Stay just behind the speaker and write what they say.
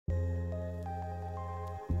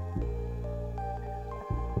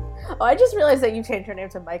Oh, I just realized that you changed your name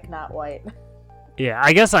to Mike, not White. Yeah,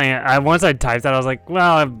 I guess I once I typed that, I was like,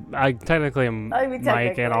 well, I technically am I mean, Mike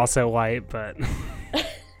technically. and also White, but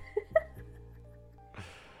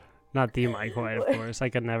not the Mike White, of course. I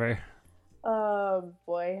could never. Oh,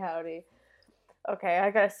 boy, howdy. Okay, I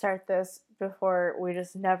gotta start this before we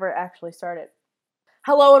just never actually start it.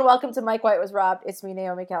 Hello and welcome to Mike White Was Robbed. It's me,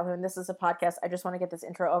 Naomi Calhoun. This is a podcast. I just want to get this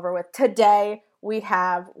intro over with. Today, we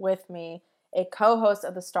have with me a co-host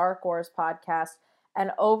of the Star Wars podcast,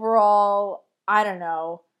 an overall, I don't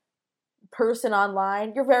know, person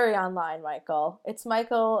online. You're very online, Michael. It's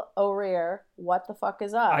Michael O'Rear. What the fuck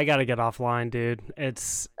is up? I gotta get offline, dude.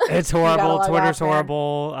 It's horrible. Twitter's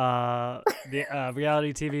horrible. The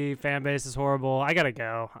reality TV fan base is horrible. I gotta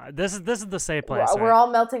go. This is the safe place. We're right?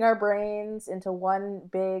 all melting our brains into one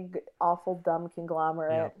big, awful, dumb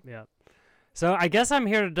conglomerate. Yep. So I guess I'm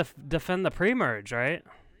here to defend the pre-merge, right?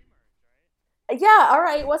 Yeah. All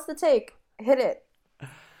right. What's the take? Hit it.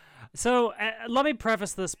 So let me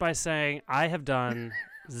preface this by saying I have done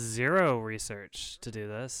zero research to do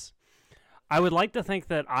this. I would like to think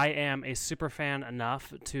that I am a super fan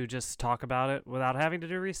enough to just talk about it without having to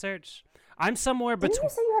do research. I'm somewhere between. Didn't you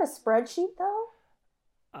say you had a spreadsheet though?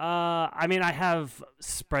 I mean, I have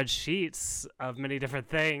spreadsheets of many different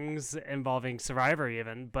things involving Survivor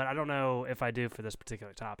even, but I don't know if I do for this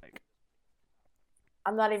particular topic.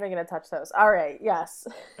 I'm not even going to touch those. All right. Yes.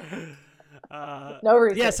 No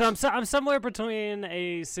research. Yeah, so I'm somewhere between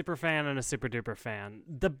a super fan and a super duper fan.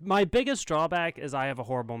 My biggest drawback is I have a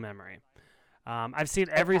horrible memory. I've seen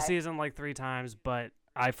every season like 3 times, but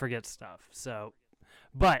I forget stuff. So,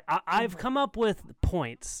 but I've come up with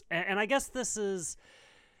points, and I guess this is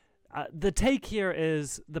the take here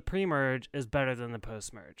is the pre-merge is better than the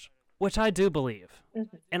post-merge, which I do believe,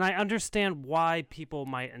 and I understand why people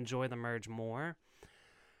might enjoy the merge more.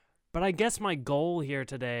 But I guess my goal here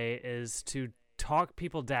today is to talk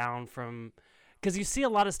people down from, because you see a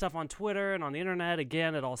lot of stuff on Twitter and on the internet.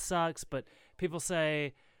 Again, it all sucks, but people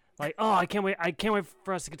say like, "Oh, I can't wait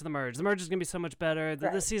for us to get to the merge. The merge is gonna be so much better.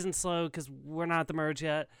 This season's slow because we're not at the merge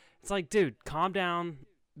yet." It's like, dude, calm down.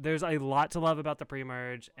 There's a lot to love about the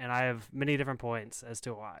pre-merge, and I have many different points as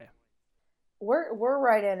to why. We're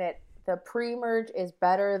right in it. The pre-merge is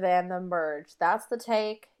better than the merge. That's the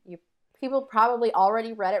take. People probably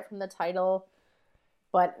already read it from the title,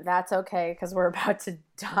 but that's okay because we're about to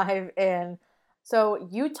dive in. So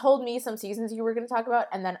you told me some seasons you were going to talk about,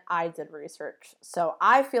 and then I did research. So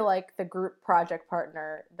I feel like the group project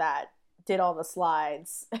partner that did all the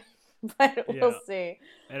slides, but we'll see.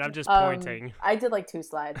 And I'm just pointing. I did like 2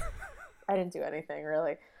 slides. I didn't do anything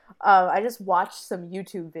really. I just watched some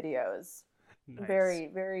YouTube videos. Nice.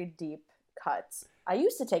 Very, very deep cuts. I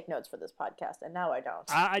used to take notes for this podcast, and now I don't.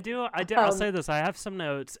 I do. I'll say this. I have some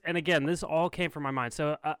notes, and again, this all came from my mind.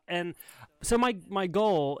 So, my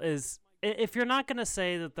goal is, if you're not going to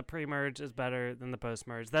say that the pre-merge is better than the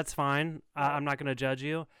post-merge, that's fine. I'm not going to judge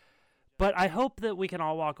you, but I hope that we can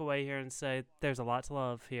all walk away here and say there's a lot to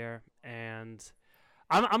love here. And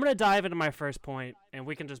I'm going to dive into my first point, and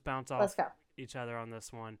we can just bounce off each other on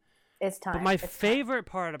this one. It's time. But my favorite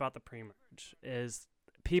part about the pre-merge is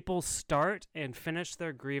people start and finish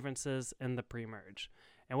their grievances in the pre-merge.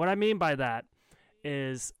 And what I mean by that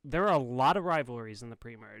is there are a lot of rivalries in the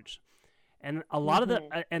pre-merge. And a lot of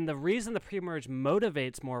the reason the pre-merge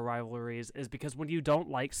motivates more rivalries is because when you don't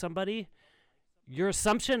like somebody, your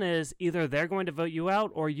assumption is either they're going to vote you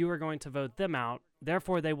out or you are going to vote them out.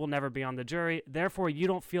 Therefore, they will never be on the jury. Therefore, you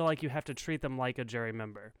don't feel like you have to treat them like a jury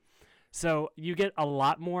member. So you get a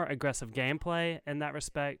lot more aggressive gameplay in that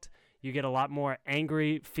respect. You get a lot more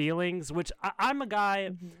angry feelings, which I'm a guy,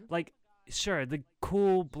 like, sure, the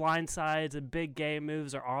cool blind sides and big game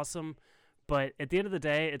moves are awesome, but at the end of the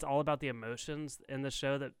day, it's all about the emotions in the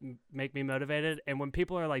show that make me motivated. And when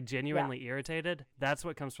people are, like, genuinely irritated, that's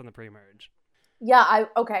what comes from the pre-merge. Yeah,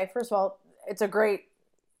 first of all, it's a great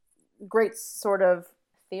sort of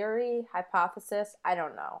theory, hypothesis. I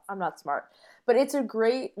don't know. I'm not smart. But it's a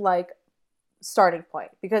great, like, starting point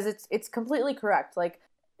because it's completely correct. Like,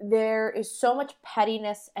 there is so much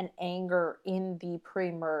pettiness and anger in the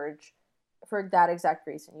pre-merge for that exact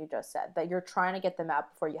reason you just said, that you're trying to get them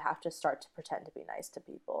out before you have to start to pretend to be nice to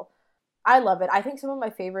people. I love it. I think some of my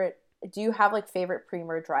favorite, do you have like favorite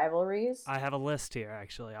pre-merge rivalries? I have a list here,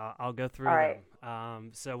 actually. I'll go through them.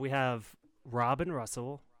 So we have Rob and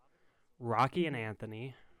Russell, Rocky and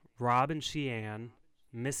Anthony, Rob and Sheehan,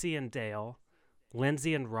 Missy and Dale,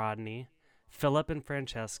 Lindsay and Rodney, Philip and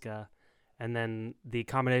Francesca, and then the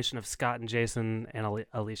combination of Scott and Jason and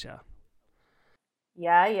Alicia.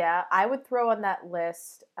 Yeah. I would throw on that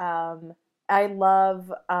list. I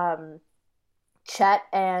love Chet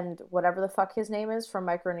and whatever the fuck his name is from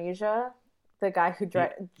Micronesia, the guy who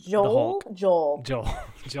Joel. Joel.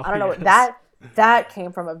 I don't know, yes. that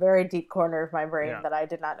came from a very deep corner of my brain Yeah. that I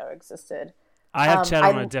did not know existed. I have Chet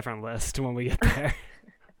on a different list when we get there.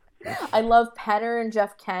 I love Penner and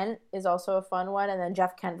Jeff Kent is also a fun one, and then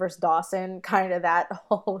Jeff Kent versus Dawson, kind of that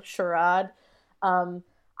whole charade.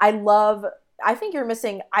 I think you're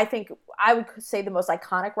missing, I think I would say the most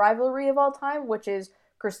iconic rivalry of all time, which is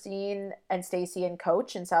Christine and Stacy and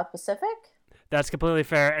Coach in South Pacific. That's completely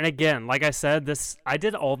fair. And again, like I said, I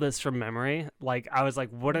did all this from memory. Like, I was like,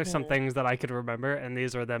 what are some things that I could remember? And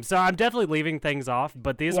these are them. So I'm definitely leaving things off,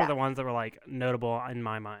 but these are the ones that were like notable in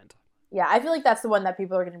my mind. Yeah, I feel like that's the one that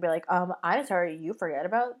people are going to be like, I'm sorry, you forget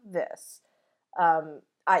about this.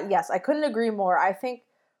 Yes, I couldn't agree more. I think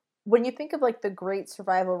when you think of like the great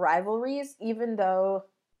survival rivalries, even though,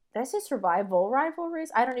 did I say survival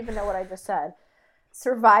rivalries? I don't even know what I just said.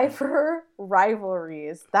 Survivor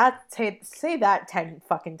rivalries. Say that 10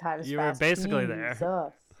 fucking times. You fast. were basically Jesus.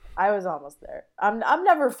 there. I was almost there. I'm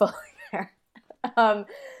never fully there.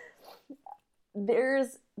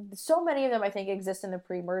 There's so many of them, I think, exist in the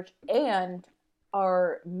pre-merge and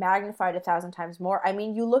are magnified 1,000 times more. I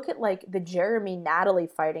mean, you look at like the Jeremy Natalie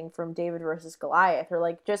fighting from David versus Goliath, or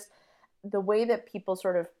like just the way that people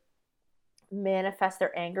sort of manifest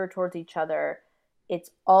their anger towards each other.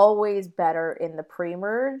 It's always better in the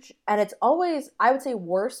pre-merge, and it's always, I would say,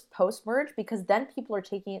 worse post-merge, because then people are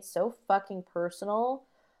taking it so fucking personal.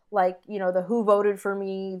 Like, you know, the who voted for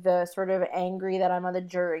me, the sort of angry that I'm on the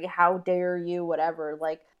jury, how dare you, whatever.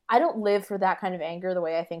 Like, I don't live for that kind of anger the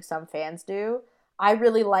way I think some fans do. I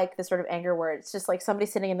really like the sort of anger where it's just like somebody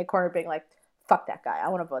sitting in the corner being like, fuck that guy, I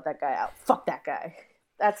want to vote that guy out. Fuck that guy.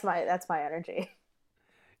 That's my energy.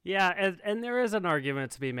 Yeah, and there is an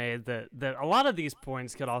argument to be made that a lot of these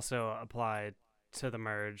points could also apply to the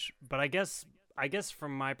merge. But I guess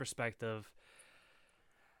from my perspective,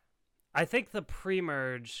 I think the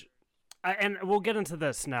pre-merge, and we'll get into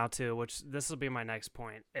this now too, which this will be my next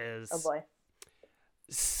point, is Oh boy.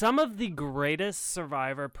 Some of the greatest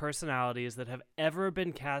Survivor personalities that have ever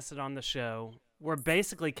been casted on the show were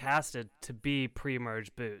basically casted to be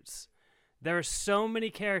pre-merge boots. There are so many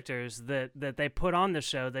characters that they put on the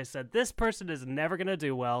show. They said, this person is never going to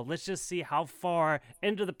do well. Let's just see how far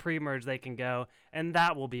into the pre-merge they can go, and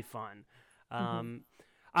that will be fun.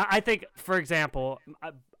 I think, for example,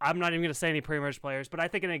 I'm not even going to say any pre-merge players, but I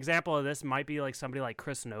think an example of this might be like somebody like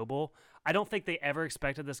Chris Noble. I don't think they ever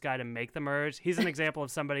expected this guy to make the merge. He's an example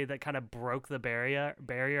of somebody that kind of broke the barrier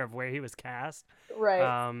of where he was cast.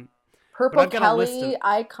 Right. Purple Kelly,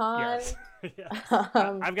 icon. Yes. Yes.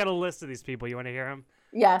 I've got a list of these people. You want to hear them?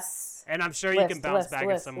 Yes. And I'm sure you can bounce back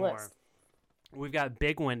at some more. We've got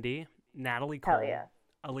Big Wendy, Natalie Cole,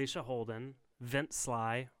 Alicia Holden, Vince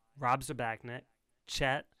Sly, Rob Zabachnik,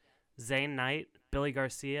 Chet, Zane Knight, Billy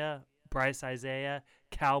Garcia, Bryce Isaiah,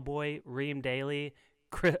 Cowboy, Reem Daly,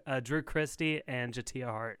 Drew Christie, and Jatia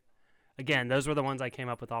Hart. Again, those were the ones I came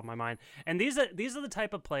up with off my mind. And these are the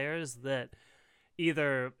type of players that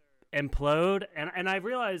either implode, and I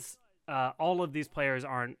realize all of these players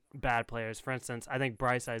aren't bad players. For instance, I think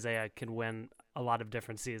Bryce Isaiah can win a lot of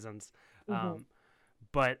different seasons.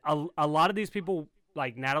 But a lot of these people,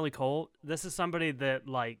 like Natalie Cole, this is somebody that,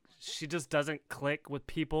 like, she just doesn't click with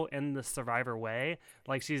people in the Survivor way.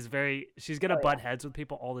 Like, she's gonna butt heads with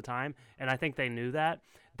people all the time, and I think they knew that.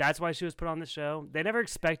 That's why she was put on the show. They never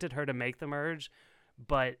expected her to make the merge,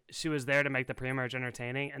 but she was there to make the pre-merge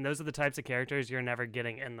entertaining, and those are the types of characters you're never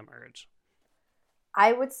getting in the merge.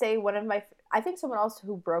 I would say I think someone else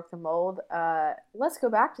who broke the mold, let's go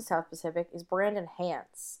back to South Pacific, is Brandon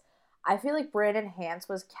Hantz. I feel like Brandon Hantz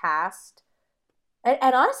was cast,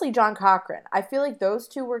 and honestly, John Cochran. I feel like those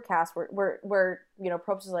two were cast where you know,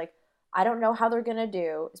 Probst was like, I don't know how they're going to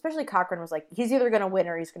do. Especially Cochran was like, he's either going to win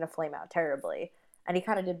or he's going to flame out terribly. And he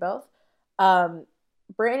kind of did both. Brandon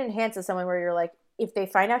Hantz is someone where you're like, if they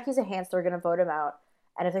find out he's a Hantz, they're going to vote him out.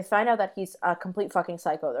 And if they find out that he's a complete fucking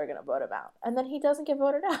psycho, they're going to vote him out. And then he doesn't get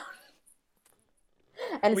voted out.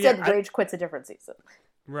 And instead, Rage quits a different season.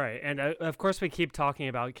 Right. And of course, we keep talking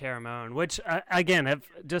about Caramone, which, again,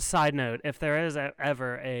 just side note, if there is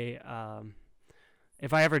ever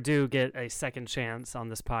if I ever do get a second chance on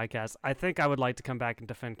this podcast, I think I would like to come back and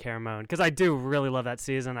defend Caramone, because I do really love that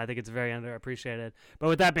season. I think it's very underappreciated. But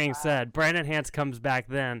with that being said, Brandon Hantz comes back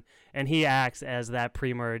then, and he acts as that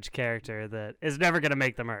pre-merge character that is never going to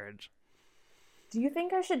make the merge. Do you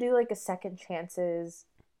think I should do like a second chances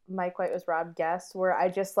Mike White was Rob guest, where I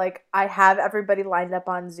just like, I have everybody lined up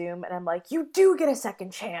on Zoom and I'm like, you do get a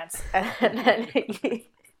second chance. And then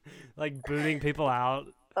like booting people out.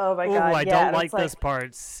 Oh my Oh, God. I Yeah. don't And it's like like, this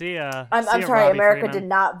part. See ya. I'm See ya, sorry, Robbie America Freeman. did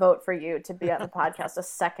not vote for you to be on the podcast a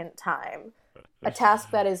second time. A task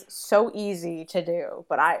that is so easy to do,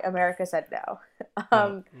 but America said no. Yeah,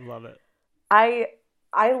 Um, love it. I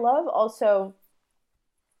I love also.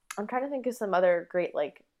 I'm trying to think of some other great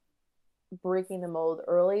like breaking the mold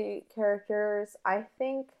early characters. I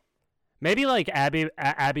think Maybe like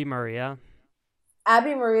Abby Maria.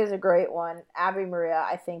 Abby Maria is a great one. Abby Maria,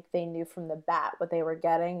 I think they knew from the bat what they were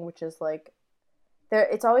getting, which is like there.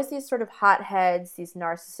 It's always these sort of hotheads, these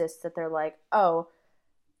narcissists that they're like, oh,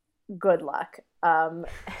 good luck.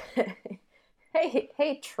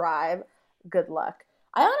 Hey, tribe, good luck.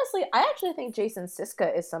 I actually think Jason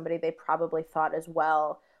Siska is somebody they probably thought as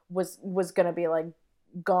well was gonna be like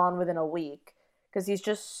gone within a week because he's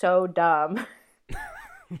just so dumb.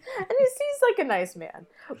 And he's like a nice man,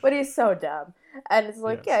 but he's so dumb. And it's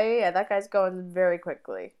like, Yes. yeah, that guy's going very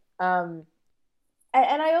quickly. And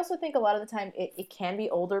I also think a lot of the time it can be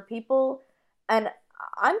older people. And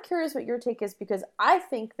I'm curious what your take is because I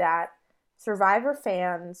think that Survivor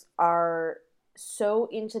fans are so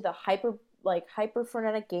into the hyper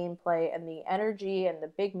frenetic gameplay and the energy and the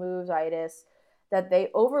big moves itis that they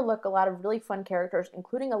overlook a lot of really fun characters,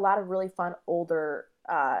 including a lot of really fun older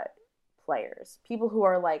players, people who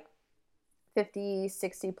are like 50,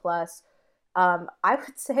 60 plus. I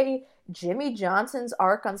would say Jimmy Johnson's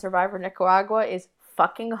arc on Survivor Nicaragua is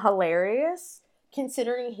fucking hilarious,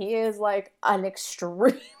 considering he is like an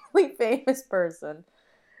extremely famous person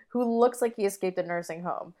who looks like he escaped a nursing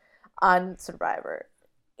home on Survivor.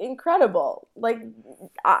 Incredible. Like,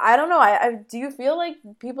 I don't know. I do you feel like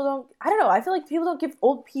people don't? I don't know. I feel like people don't give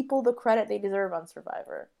old people the credit they deserve on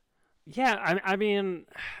Survivor. Yeah, I mean,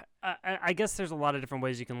 I guess there's a lot of different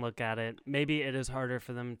ways you can look at it. Maybe it is harder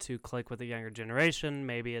for them to click with the younger generation.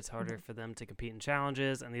 Maybe it's harder for them to compete in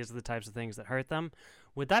challenges, and these are the types of things that hurt them.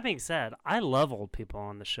 With that being said, I love old people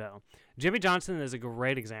on the show. Jimmy Johnson is a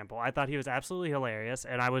great example. I thought he was absolutely hilarious,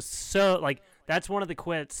 and I was so, like, that's one of the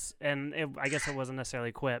quits, and I guess it wasn't necessarily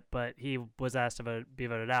a quit, but he was asked to be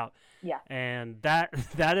voted out. Yeah. And that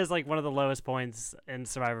is, like, one of the lowest points in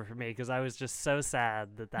Survivor for me, because I was just so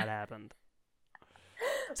sad that happened.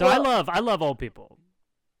 So well, I love old people.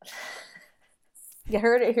 You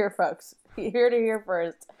heard it here, folks. You heard it here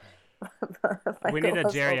first. We need a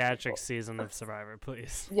geriatric season of Survivor,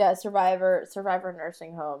 please. Yeah, Survivor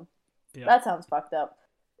nursing home. Yep. That sounds fucked up.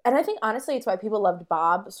 And I think honestly it's why people loved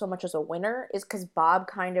Bob so much as a winner is because Bob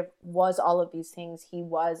kind of was all of these things. He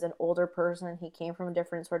was an older person. He came from a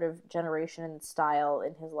different sort of generation and style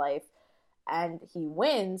in his life. And he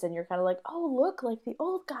wins and you're kind of like, oh, look, like the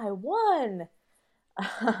old guy won.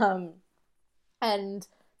 And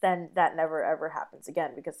then that never ever happens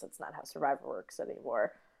again because that's not how Survivor works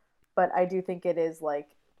anymore. But I do think it is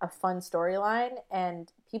like a fun storyline, and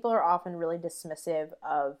people are often really dismissive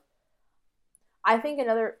of. I think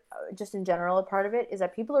another, just in general, a part of it is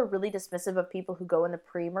that people are really dismissive of people who go in the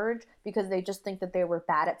pre-merge because they just think that they were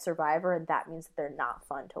bad at Survivor, and that means that they're not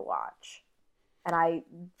fun to watch. And I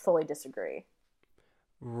fully disagree.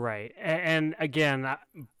 Right, and again.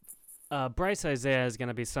 Bryce Isaiah is going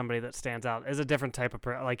to be somebody that stands out as a different type of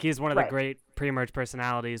like he's one of the great pre-merge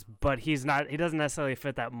personalities, but he doesn't necessarily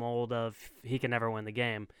fit that mold of he can never win the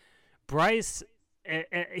game. Bryce,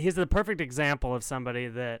 he's the perfect example of somebody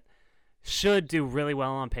that should do really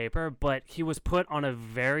well on paper, but he was put on a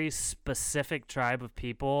very specific tribe of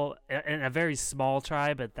people and a very small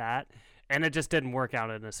tribe at that, and it just didn't work out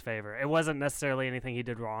in his favor. It wasn't necessarily anything he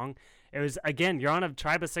did wrong. It was, again, you're on a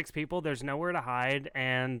tribe of 6 people, there's nowhere to hide,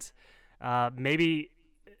 and maybe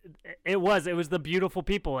it was the beautiful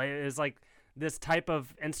people. It was like this type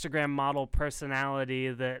of Instagram model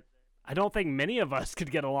personality that I don't think many of us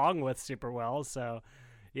could get along with super well. So,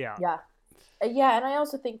 yeah. Yeah, and I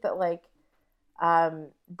also think that like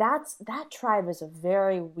that tribe is a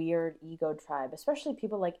very weird ego tribe, especially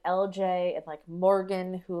people like LJ and like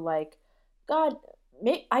Morgan, who like, God,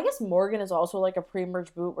 I guess Morgan is also like a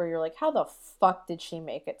pre-merge boot where you're like, how the fuck did she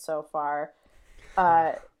make it so far?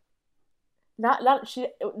 Not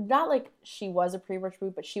like she was a pre-merge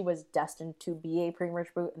boot, but she was destined to be a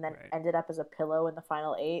pre-merge boot and then ended up as a pillow in the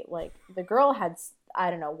final 8. Like the girl had,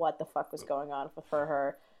 I don't know what the fuck was going on for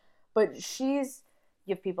her, but you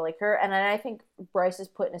have people like her, and I think Bryce is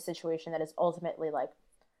put in a situation that is ultimately like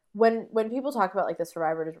when people talk about like the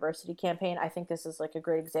Survivor Diversity campaign, I think this is like a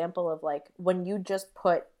great example of like when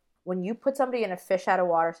you put somebody in a fish out of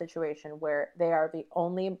water situation where they are the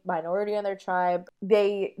only minority in their tribe,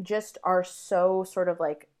 they just are so sort of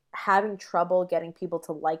like having trouble getting people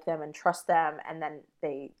to like them and trust them, and then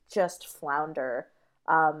they just flounder.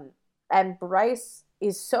 And Bryce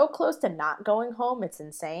is so close to not going home. It's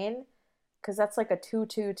insane because that's like a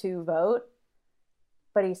 2-2-2 vote,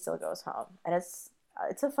 but he still goes home, and it's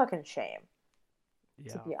a fucking shame.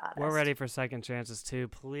 Yeah, to be honest. We're ready for second chances too.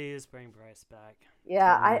 Please bring Bryce back.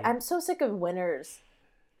 Yeah, Please. I'm so sick of winners.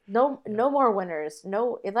 No, Yeah. no more winners.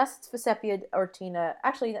 No, unless it's Vecepia or Tina.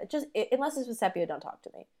 Actually, just unless it's Vecepia, don't talk to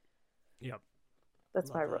me. Yep. That's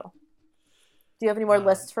Love my that. rule. Do you have any more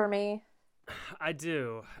lists for me? I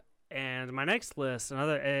do. And my next list,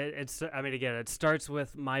 again, it starts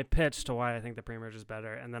with my pitch to why I think the pre-merge is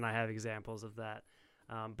better, and then I have examples of that.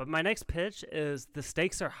 But my next pitch is the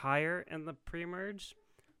stakes are higher in the pre-merge.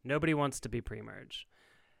 Nobody wants to be pre-merge.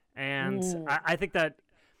 And I think that,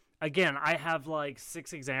 again, I have like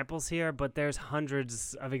 6 examples here, but there's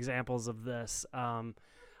hundreds of examples of this.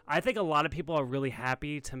 I think a lot of people are really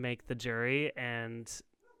happy to make the jury, and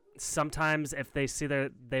sometimes if they see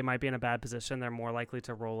that they might be in a bad position, they're more likely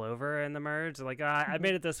to roll over in the merge. They're like, I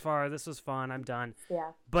made it this far. This was fun. I'm done.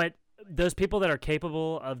 Yeah. But those people that are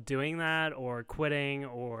capable of doing that or quitting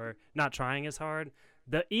or not trying as hard,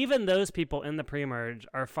 even those people in the pre-merge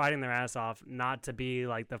are fighting their ass off not to be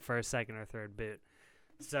like the first, second, or third boot.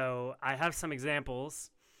 So I have some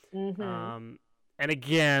examples. And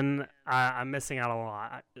again, I'm missing out a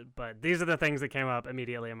lot, but these are the things that came up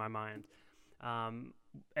immediately in my mind. And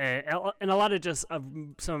a lot of just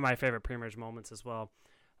some of my favorite pre-merge moments as well.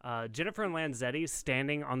 Jennifer Lanzetti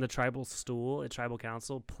standing on the tribal stool at tribal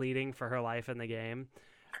council pleading for her life in the game.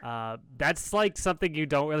 That's like something you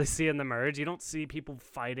don't really see in the merge. You don't see people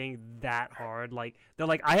fighting that hard. Like they're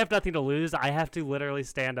like, I have nothing to lose. I have to literally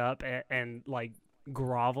stand up and like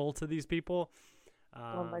grovel to these people.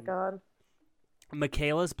 Oh my God.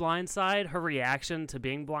 Michaela's blindside, her reaction to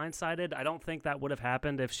being blindsided, I don't think that would have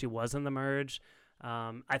happened if she was in the merge.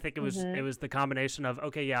 I think it was the combination of,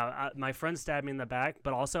 okay, yeah, my friend stabbed me in the back,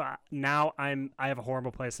 but also now I have a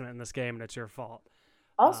horrible placement in this game and it's your fault.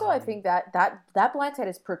 Also, I think that blindside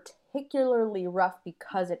is particularly rough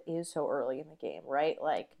because it is so early in the game, right?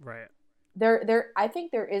 Like, right. I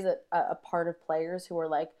think there is a part of players who are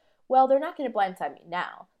like, well, they're not going to blindside me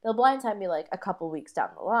now. They'll blindside me like a couple weeks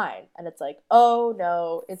down the line, and it's like, oh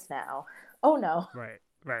no, it's now. Oh no. Right.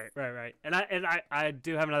 And I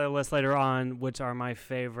do have another list later on, which are my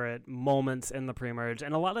favorite moments in the pre-merge,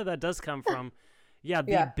 and a lot of that does come from,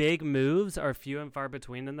 the big moves are few and far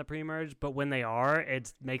between in the pre-merge, but when they are,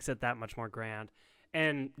 it makes it that much more grand.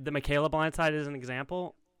 And the Michaela blindside is an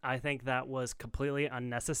example. I think that was completely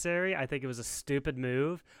unnecessary. I think it was a stupid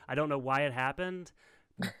move. I don't know why it happened,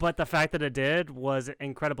 but the fact that it did was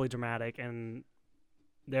incredibly dramatic, and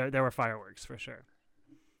there were fireworks for sure.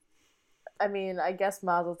 I mean, I guess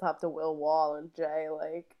Mazel Tov to Will Wall and Jay.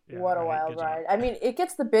 Like, what a wild ride. I mean, it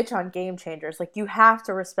gets the bitch on Game Changers. Like, you have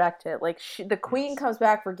to respect it. Like, the queen comes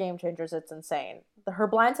back for Game Changers. It's insane. Her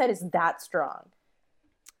blindside is that strong.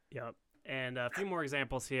 Yep. And a few more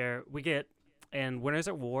examples here. We get, in Winners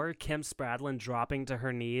at War, Kim Spradlin dropping to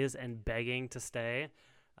her knees and begging to stay.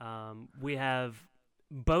 We have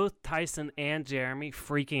both Tyson and Jeremy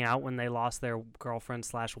freaking out when they lost their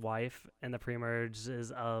girlfriend/wife in the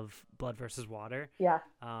pre-merges of Blood versus Water. Yeah.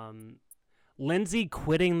 Lindsay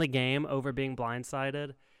quitting the game over being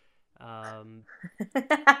blindsided.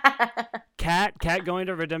 Kat going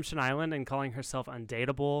to Redemption Island and calling herself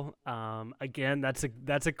undateable. Again, that's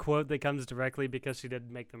a quote that comes directly because she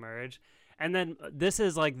did make the merge. And then this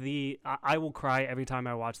is like I will cry every time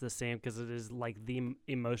I watch this scene because it is like the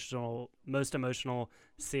most emotional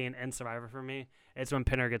scene in Survivor for me. It's when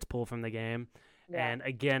Pinner gets pulled from the game. Yeah. And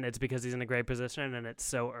again, it's because he's in a great position and it's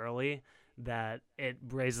so early that it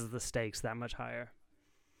raises the stakes that much higher.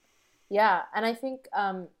 Yeah, and I think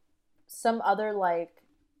some other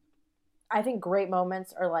great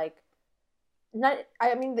moments are like,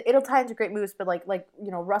 it'll tie into great moves, but like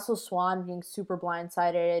Russell Swan being super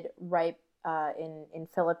blindsided right in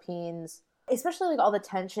Philippines, especially like all the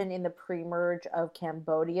tension in the pre-merge of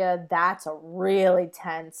Cambodia. That's a really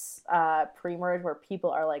tense pre-merge where people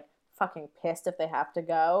are like fucking pissed if they have to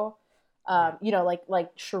go.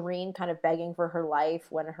 Like Shireen kind of begging for her life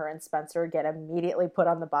when her and Spencer get immediately put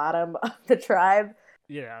on the bottom of the tribe.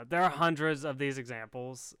 Yeah, there are hundreds of these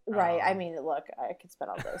examples. Right. I mean, look, I could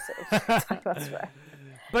spend all day talking about Survivor.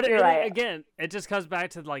 But again, it just comes back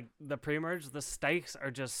to like the pre-merge. The stakes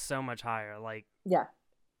are just so much higher. Like, yeah,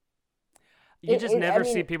 you just never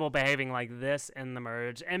see people behaving like this in the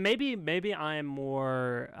merge. And maybe I'm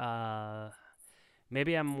more of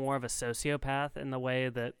a sociopath in the way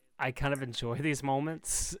that I kind of enjoy these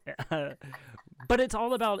moments. But it's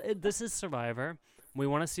all about it. This is Survivor. We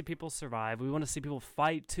want to see people survive. We want to see people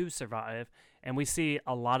fight to survive. And we see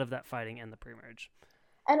a lot of that fighting in the pre-merge.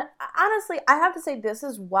 And honestly, I have to say this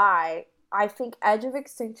is why I think Edge of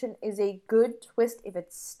Extinction is a good twist if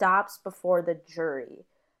it stops before the jury.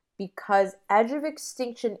 Because Edge of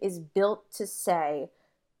Extinction is built to say,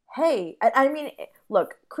 hey, I mean,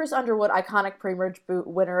 look, Chris Underwood, iconic pre-merge boot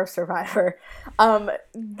winner of Survivor.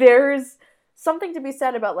 There's something to be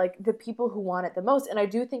said about like the people who want it the most, and I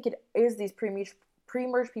do think it is these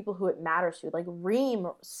pre-merge people who it matters to. Like Reem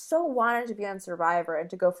so wanted to be on Survivor and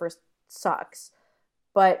to go first sucks,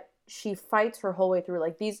 but she fights her whole way through.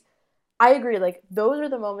 Like these, I agree. Like those are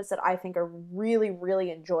the moments that I think are really,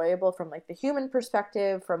 really enjoyable from like the human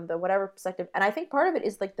perspective, from the whatever perspective, and I think part of it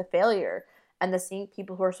is like the failure and the seeing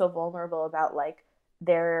people who are so vulnerable about like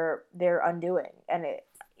their undoing, and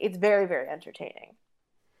it's very, very entertaining.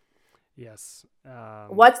 Yes.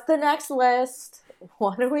 What's the next list?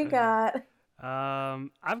 What do we got?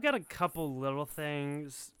 I've got a couple little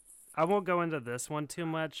things. I won't go into this one too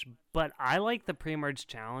much, but I like the pre-merge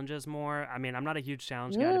challenges more. I mean, I'm not a huge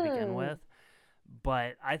challenge guy to begin with,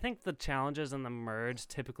 but I think the challenges in the merge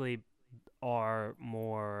typically are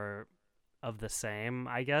more of the same,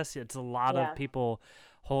 I guess. It's a lot of people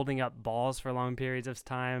holding up balls for long periods of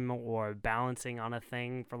time or balancing on a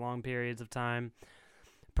thing for long periods of time.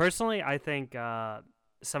 Personally, I think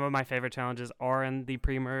some of my favorite challenges are in the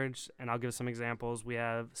pre-merge, and I'll give some examples. We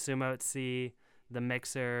have Sumo at Sea, The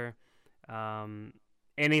Mixer,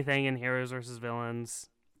 anything in Heroes versus Villains,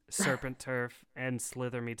 Serpent Turf, and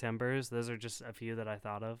Slither Me Timbers. Those are just a few that I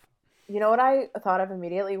thought of. You know what I thought of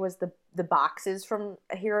immediately was the boxes from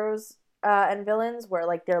Heroes and Villains, where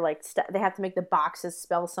like they're like they have to make the boxes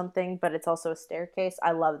spell something, but it's also a staircase.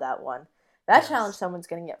 I love that one. That challenge someone's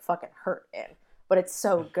gonna get fucking hurt in, but it's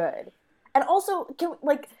so good. And also,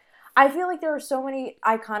 I feel like there are so many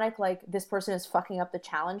iconic like this person is fucking up the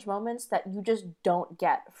challenge moments that you just don't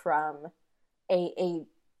get from a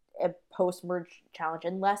post merge challenge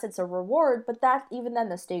unless it's a reward. But that even then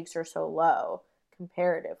the stakes are so low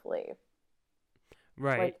comparatively.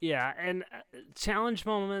 Right. Like, yeah, and challenge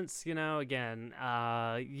moments, again,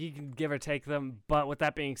 you can give or take them. But with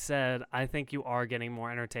that being said, I think you are getting more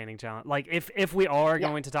entertaining challenge. Like if we are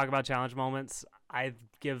going to talk about challenge moments, I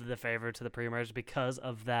give the favor to the pre-merge because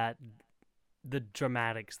of that, the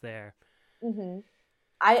dramatics there. Mm-hmm.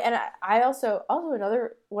 I also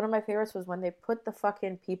another one of my favorites was when they put the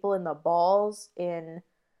fucking people in the balls in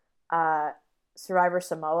Survivor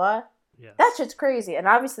Samoa. Yes. That shit's crazy, and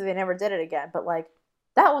obviously they never did it again. But like.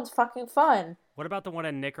 That one's fucking fun. What about the one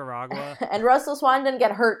in Nicaragua? And Russell Swan didn't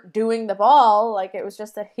get hurt doing the ball. Like, it was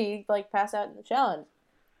just that he, like, passed out in the challenge.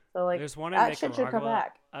 So, like, there's one in Nicaragua, shit should come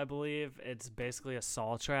back. I believe it's basically a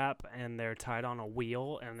saw trap, and they're tied on a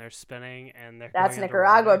wheel, and they're spinning, and they're That's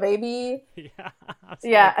Nicaragua, baby. Yeah.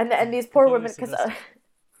 Yeah, and these poor women, because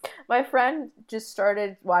my friend just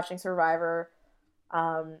started watching Survivor,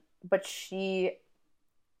 but she's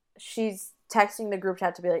texting the group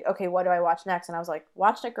chat to be like, okay, what do I watch next? And I was like,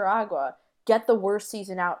 watch Nicaragua. Get the worst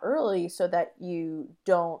season out early so that you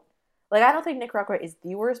don't... Like, I don't think Nicaragua is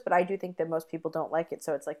the worst, but I do think that most people don't like it.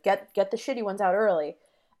 So it's like, get the shitty ones out early.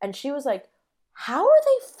 And she was like, how are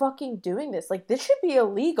they fucking doing this? Like, this should be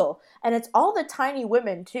illegal. And it's all the tiny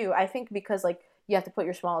women, too. I think because, like, you have to put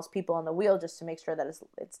your smallest people on the wheel just to make sure that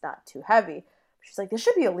it's not too heavy. She's like, this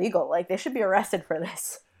should be illegal. Like, they should be arrested for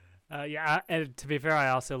this. Yeah, and to be fair, I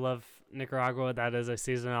also love Nicaragua. That is a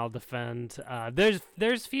season I'll defend.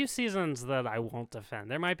 There's few seasons that I won't defend.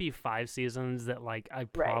 There might be 5 seasons that like I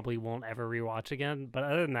probably won't ever rewatch again. But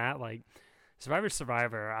other than that, like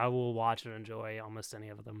Survivor, I will watch and enjoy almost any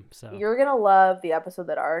of them. So you're gonna love the episode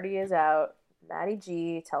that already is out. Maddie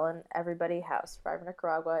G telling everybody how Survivor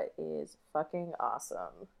Nicaragua is fucking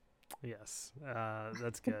awesome. Yes,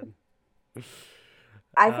 that's good.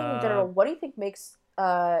 I think in general, what do you think makes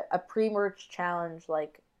a pre-merge challenge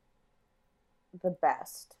like the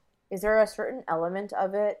best? Is there a certain element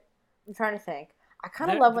of it? I'm trying to think. I kind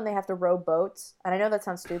of love when they have to row boats, and I know that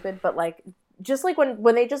sounds stupid, but like just like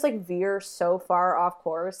when they just like veer so far off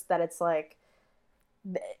course that it's like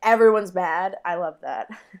everyone's mad. I love that.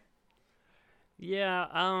 Yeah,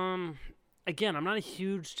 again, I'm not a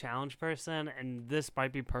huge challenge person, and this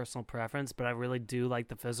might be personal preference, but I really do like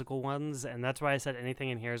the physical ones, and that's why I said anything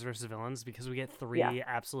in Heroes versus Villains, because we get 3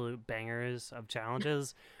 absolute bangers of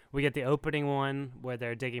challenges. We get the opening one where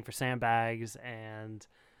they're digging for sandbags, and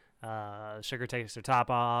Sugar takes her top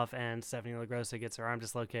off, and Stephanie LaGrossa gets her arm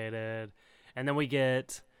dislocated, and then we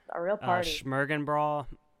get a real party. Schmergen Brawl.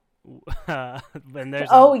 And there's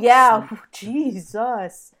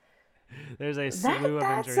Jesus. There's a slew of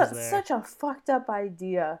injuries there. That's such a fucked up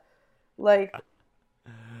idea. Like,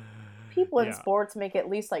 people in sports make at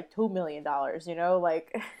least like $2 million, you know?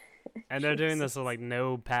 Like, And they're doing this with like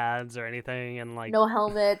no pads or anything, and like no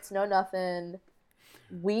helmets, no nothing.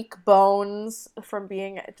 Weak bones from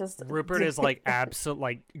being just. Rupert is like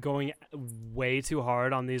like going way too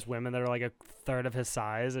hard on these women that are like a third of his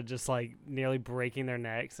size and just like nearly breaking their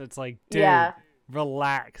necks. It's like, dude,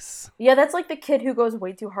 relax. Yeah, that's like the kid who goes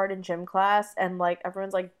way too hard in gym class and like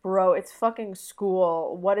everyone's like, bro, it's fucking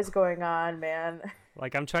school. What is going on, man?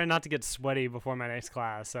 Like, I'm trying not to get sweaty before my next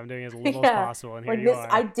class, so I'm doing as little as possible. And here like you are.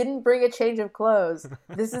 I didn't bring a change of clothes.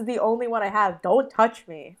 This is the only one I have. Don't touch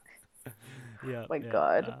me. Yeah. My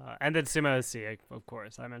God. And then Sumo Osi, of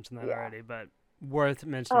course. I mentioned that already, but worth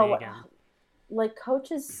mentioning again. Like,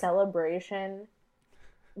 Coach's celebration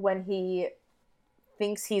when he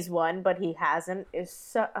thinks he's won, but he hasn't, is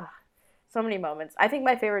so many moments. I think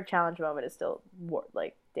my favorite challenge moment is still,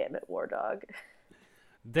 damn it, War Dog.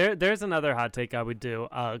 There's another hot take I would do.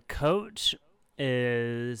 Coach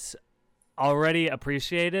is already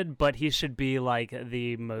appreciated, but he should be like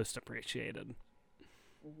the most appreciated.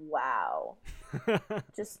 Wow.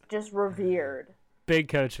 just revered. Big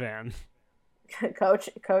Coach fan. Coach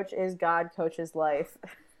is God, Coach is life.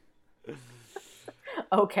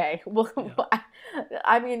 Okay. Well, yeah.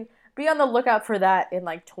 I mean, be on the lookout for that in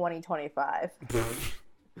like 2025.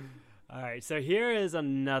 All right, so here is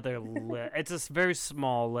another list. It's a very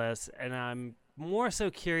small list, and I'm more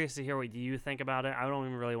so curious to hear what you think about it. I don't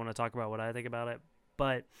even really want to talk about what I think about it,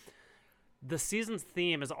 but the season's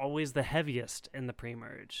theme is always the heaviest in the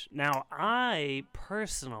pre-merge. Now, I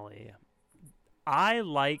personally, I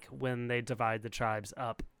like when they divide the tribes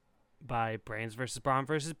up by brains versus brawn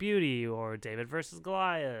versus beauty, or David versus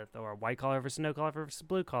Goliath, or white collar versus no collar versus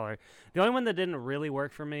blue collar. The only one that didn't really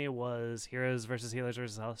work for me was heroes versus healers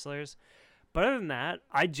versus hustlers. But other than that,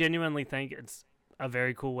 I genuinely think it's a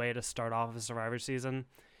very cool way to start off a Survivor season.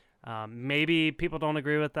 Maybe people don't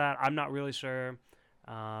agree with that. I'm not really sure.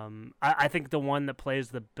 I think the one that plays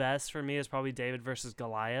the best for me is probably David versus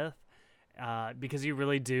Goliath. Because you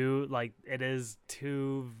really do, like, it is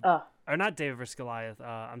two... Or not David versus Goliath.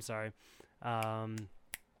 I'm sorry. Millennials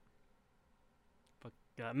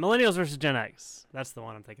versus Gen X. That's the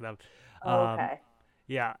one I'm thinking of. Okay.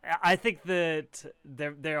 Yeah, I think that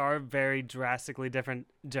there are very drastically different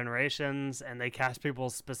generations, and they cast people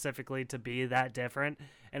specifically to be that different,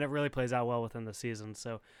 and it really plays out well within the season.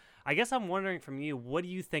 So I guess I'm wondering from you, what do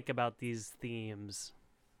you think about these themes?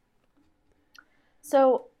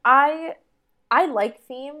 So I like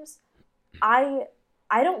themes. I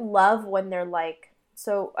don't love when they're like,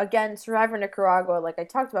 so again, Survivor Nicaragua, like I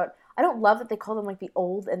talked about, I don't love that they call them like the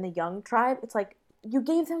old and the young tribe. It's like, you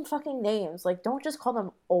gave them fucking names. Like, don't just call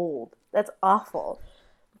them old. That's awful.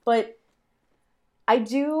 But I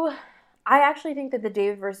actually think that the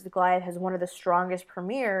David versus Goliath has one of the strongest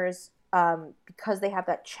premieres because they have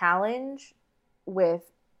that challenge with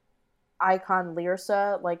Icon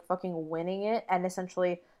Lyrsa, like, fucking winning it and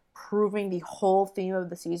essentially proving the whole theme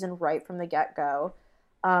of the season right from the get-go.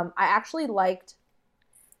 I actually liked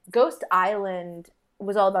Ghost Island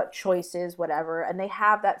was all about choices, whatever, and they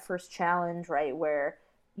have that first challenge, right, where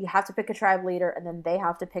you have to pick a tribe leader and then they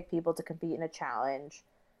have to pick people to compete in a challenge.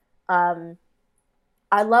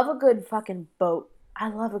 I love a good fucking boat. I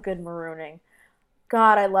love a good marooning.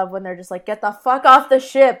 God, I love when they're just like, get the fuck off the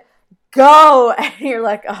ship, go! And you're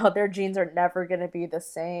like, oh, their genes are never gonna be the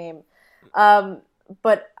same.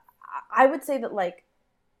 But I would say that, like,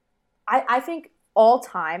 I think all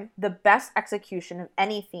time, the best execution of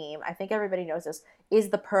any theme, I think everybody knows this, is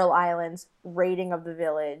the Pearl Islands raiding of the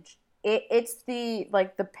village. It's the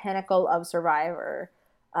pinnacle of Survivor.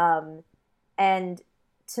 And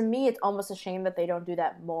to me, it's almost a shame that they don't do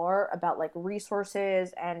that more about, like,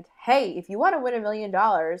 resources and, hey, if you want to win $1 million,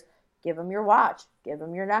 give them your watch, give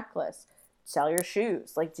them your necklace, sell your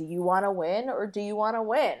shoes. Like, do you want to win or do you want to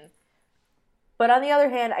win? But on the other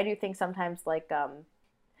hand, I do think sometimes, like, I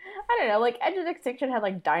don't know, like, Edge of Extinction had,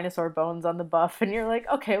 like, dinosaur bones on the buff, and you're like,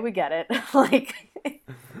 okay, we get it. Like,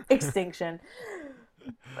 Extinction.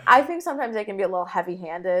 I think sometimes they can be a little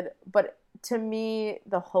heavy-handed, but to me,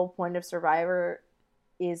 the whole point of Survivor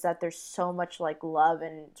is that there's so much, like, love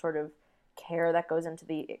and sort of care that goes into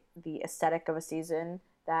the aesthetic of a season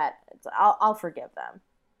that I'll forgive them.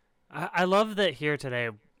 I love that here today.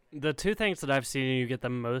 The two things that I've seen you get the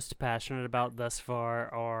most passionate about thus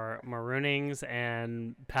far are maroonings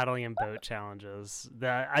and paddling in boat challenges.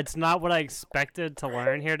 It's not what I expected to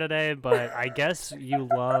learn here today, but I guess you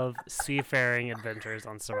love seafaring adventures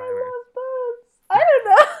on Survivor. I love boats. I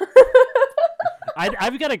don't know.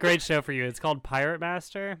 I've got a great show for you. It's called Pirate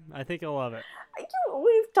Master. I think you'll love it.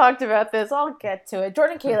 We've talked about this. I'll get to it.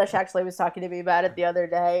 Jordan Kalish actually was talking to me about it the other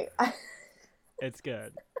day. It's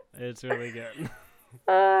good. It's really good.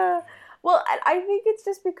 Well, I think it's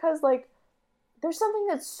just because like there's something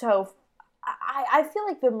that's so. I feel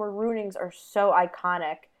like the Maroonings are so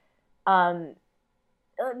iconic. Um,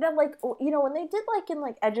 that like when they did like in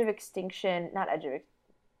like Edge of Extinction, not Edge of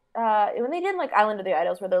when they did like Island of the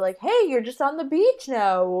Idols, where they're like, "Hey, you're just on the beach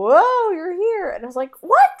now. Whoa, you're here," and I was like,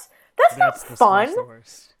 "What? That's not fun. That's the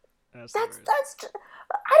worst. That's.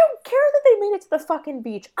 I don't care that they made it to the fucking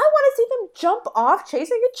beach. I want to see them jump off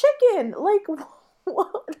chasing a chicken. Like,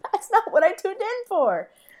 well, that's not what I tuned in for.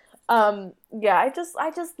 Yeah, I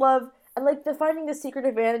just love and like the finding the secret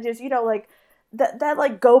advantages. Like that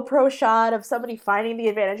like GoPro shot of somebody finding the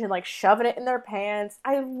advantage and like shoving it in their pants.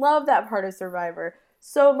 I love that part of Survivor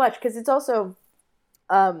so much because it's also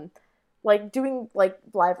like doing like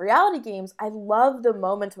live reality games. I love the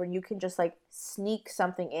moments when you can just like sneak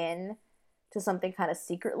something in to something kind of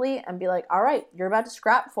secretly and be like, all right, you're about to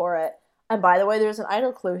scrap for it. And by the way, there's an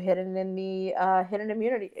idol clue hidden in the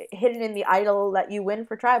hidden in the idol that you win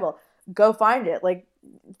for tribal. Go find it. Like,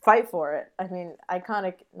 fight for it. I mean,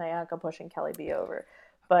 iconic Nyanka pushing Kelly B over,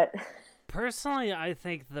 but personally, I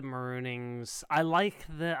think the Maroonings. I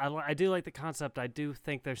do like the concept. I do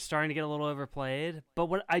think they're starting to get a little overplayed. But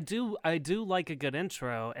what I do like a good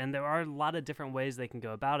intro, and there are a lot of different ways they can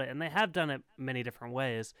go about it, and they have done it many different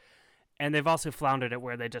ways. And they've also floundered it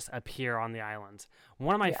where they just appear on the islands.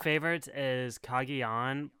 One of my favorites is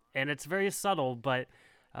Cagayan, and it's very subtle, but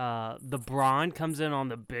the Brawn comes in on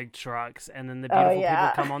the big trucks, and then the beautiful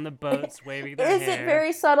people come on the boats waving their hair. Is it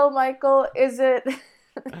very subtle, Michael? Is it?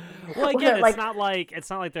 Well, again, it's not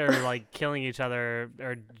like they're like killing each other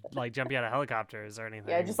or like jumping out of helicopters or anything.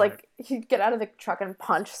 Yeah, just like you get out of the truck and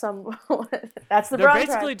punch someone. That's the. They're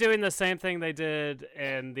basically doing the same thing they did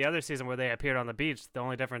in the other season where they appeared on the beach. The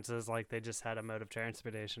only difference is like they just had a mode of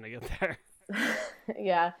transportation to get there.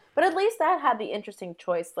 Yeah, but at least that had the interesting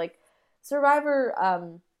choice. Like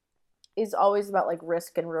Survivor is always about like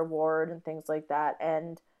risk and reward and things like that,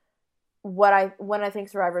 and when I think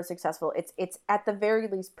Survivor is successful, it's at the very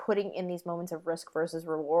least putting in these moments of risk versus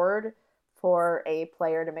reward for a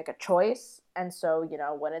player to make a choice. And so,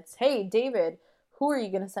 when it's, hey, David, who are you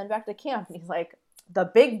going to send back to camp? And he's like, the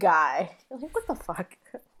big guy. You're like, what the fuck?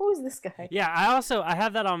 Who is this guy? Yeah, I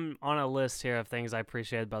have that on a list here of things I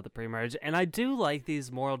appreciate about the pre-merge, and I do like these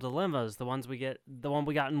moral dilemmas. The one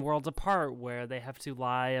we got in Worlds Apart, where they have to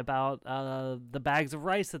lie about the bags of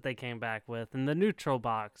rice that they came back with, and the neutral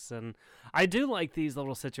box, and I do like these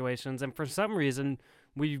little situations. And for some reason,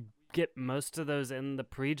 we get most of those in the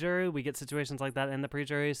pre-jury. We get situations like that in the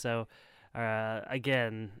pre-jury. So,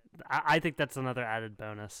 again, I think that's another added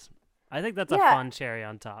bonus. I think that's a fun cherry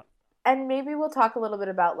on top. And maybe we'll talk a little bit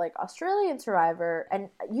about like Australian Survivor. And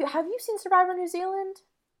have you seen Survivor New Zealand?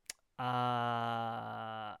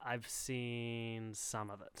 I've seen some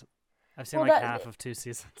of it. I've seen half of 2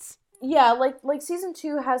 seasons. Yeah, like season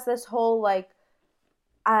 2 has this whole like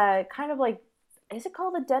kind of like, is it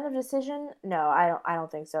called the Den of Decision? No, I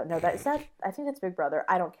don't think so. No, I think that's Big Brother.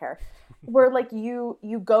 I don't care. Where like you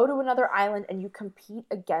go to another island and you compete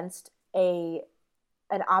against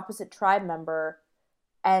an opposite tribe member,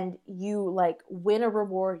 and you like win a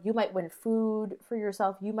reward. You might win food for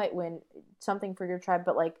yourself. You might win something for your tribe,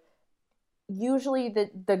 but like usually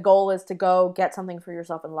the goal is to go get something for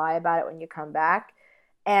yourself and lie about it when you come back.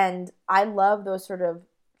 And I love those sort of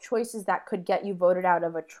choices that could get you voted out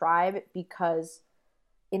of a tribe, because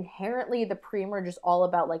inherently the pre-merge is all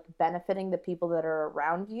about like benefiting the people that are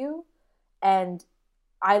around you. And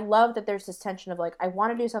I love that there's this tension of like, I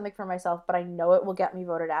want to do something for myself, but I know it will get me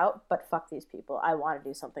voted out, but fuck these people. I want to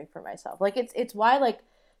do something for myself. Like it's why like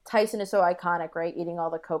Tyson is so iconic, right? Eating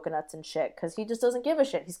all the coconuts and shit, because he just doesn't give a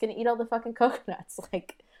shit. He's going to eat all the fucking coconuts.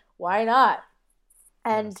 Like, why not?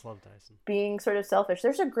 And being sort of selfish.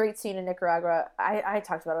 There's a great scene in Nicaragua. I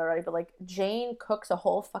talked about it already, but like Jane cooks a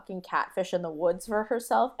whole fucking catfish in the woods for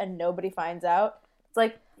herself and nobody finds out. It's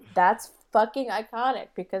like, that's fucking iconic,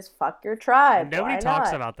 because fuck your tribe. Nobody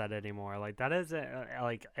talks about that anymore. Like that is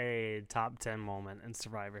a top 10 moment in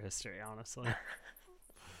Survivor history, honestly.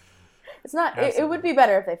 It's not. It would be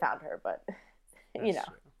better if they found her, but you know,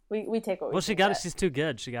 we take what we. Well, she got it. She's too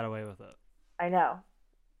good. She got away with it. I know.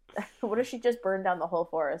 What if she just burned down the whole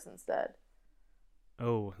forest instead?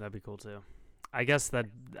 Oh, that'd be cool too. I guess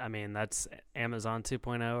that's Amazon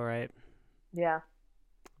 2.0, right? Yeah.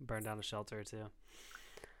 Burn down a shelter or two.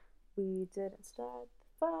 We didn't start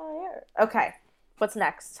the fire. Okay, what's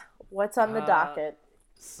next? What's on the docket?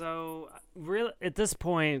 So, really, at this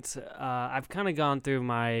point, I've kind of gone through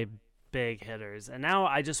my big hitters, and now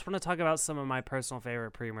I just want to talk about some of my personal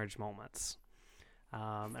favorite pre-merge moments.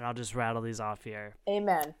 And I'll just rattle these off here.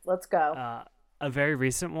 Amen. Let's go. a very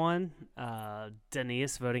recent one,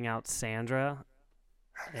 Denise voting out Sandra,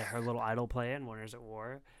 her little idol play in Winners at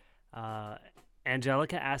War.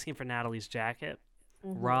 Angelica asking for Natalie's jacket.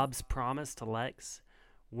 Mm-hmm. Rob's promise to Lex.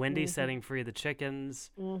 Wendy Mm-hmm. setting free the chickens.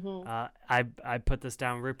 Mm-hmm. I put this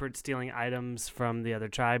down. Rupert stealing items from the other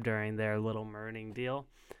tribe during their little murning deal.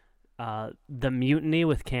 The mutiny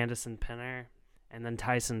with Candace and Pinner. And then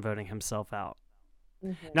Tyson voting himself out.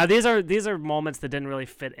 Mm-hmm. Now these are moments that didn't really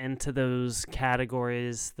fit into those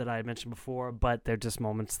categories that I had mentioned before, but they're just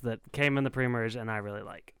moments that came in the pre-merge and I really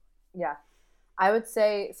like. Yeah. I would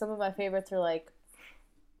say some of my favorites are like,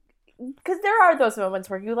 because there are those moments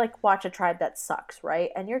where you like watch a tribe that sucks, right?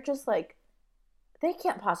 And you're just like, they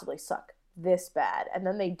can't possibly suck this bad. And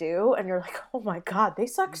then they do, and you're like, oh my God, they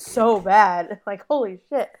suck so bad. Like, holy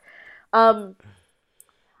shit.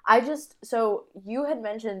 So you had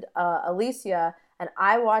mentioned Alicia, and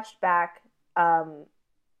I watched back I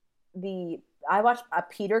watched a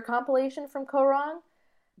Peter compilation from Korong.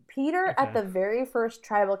 Peter at the very first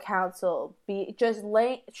tribal council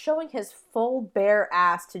showing his full bare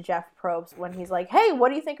ass to Jeff Probst when he's like, hey, what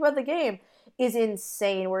do you think about the game? Is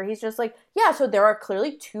insane, where he's just like, yeah, so there are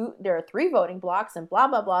 3 voting blocks and blah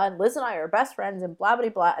blah blah, and Liz and I are best friends and blah blah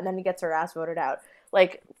blah, and then he gets her ass voted out.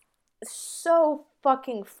 Like, so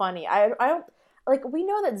fucking funny. I don't like, we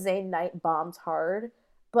know that Zayn Knight bombs hard,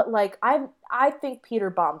 but like I think Peter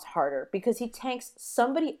bombs harder because he tanks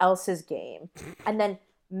somebody else's game and then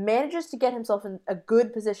manages to get himself in a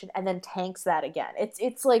good position and then tanks that again.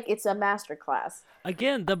 It's like, it's a masterclass.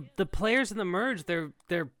 Again, the players in the merge, they're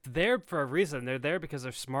there for a reason. They're there because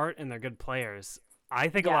they're smart and they're good players. I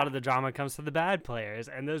think a lot of the drama comes to the bad players,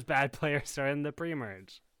 and those bad players are in the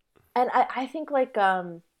pre-merge. And I think like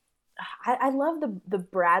I love the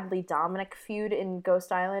Bradley Dominic feud in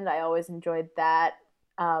Ghost Island. I always enjoyed that.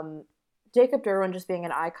 Jacob Derwin just being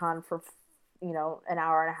an icon for an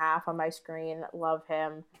hour and a half on my screen. Love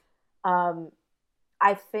him.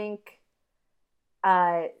 I think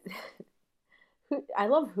I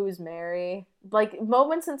love Who's Mary. Like,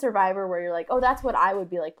 moments in Survivor where you're like, oh, that's what I would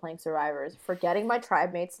be like playing Survivors. Forgetting my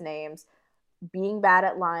tribe mates' names, being bad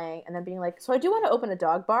at lying, and then being like, so I do want to open a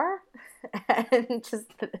dog bar. And just,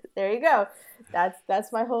 there you go.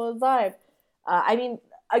 That's my whole vibe. I mean,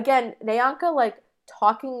 again, Nayanka, like,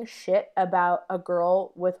 talking shit about a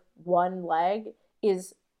girl with one leg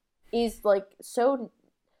is like so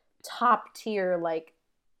top tier. Like,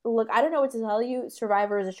 look, I don't know what to tell you.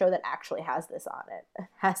 Survivor is a show that actually has this on it,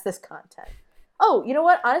 has this content. Oh, you know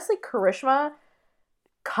what? Honestly, Karishma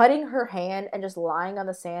cutting her hand and just lying on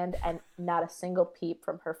the sand and not a single peep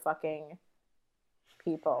from her fucking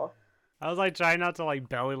people. I was like trying not to like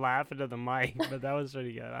belly laugh into the mic, but that was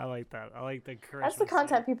pretty good. I like that. I like the Karishma. That's the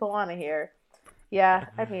content people want to hear. Yeah,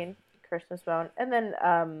 I mean, Christmas Bone. And then,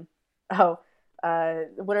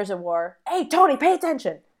 Winners of War. Hey, Tony, pay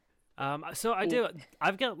attention! So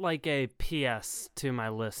I've got like a PS to my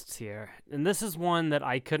lists here. And this is one that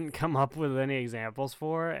I couldn't come up with any examples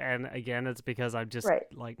for. And again, it's because I'm just,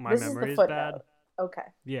 like, my memory is bad. Okay.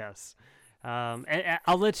 Yes. And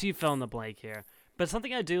I'll let you fill in the blank here. But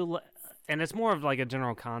something I do, and it's more of like a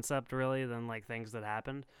general concept really than like things that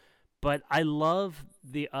happened. But I love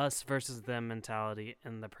the us versus them mentality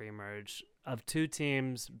in the pre-merge of 2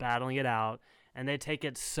 teams battling it out, and they take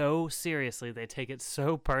it so seriously. They take it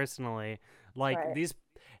so personally. Like,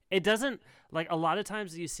 it doesn't, like, a lot of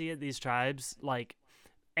times you see at these tribes, like,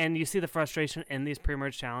 and you see the frustration in these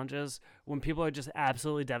pre-merge challenges when people are just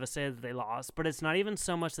absolutely devastated that they lost. But it's not even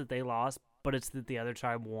so much that they lost, but it's that the other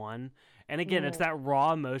tribe won. And again, it's that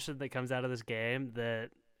raw emotion that comes out of this game that,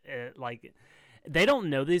 they don't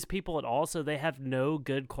know these people at all, so they have no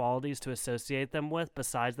good qualities to associate them with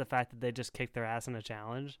besides the fact that they just kicked their ass in a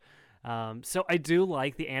challenge. So I do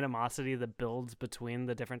like the animosity that builds between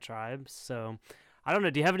the different tribes. So I don't know.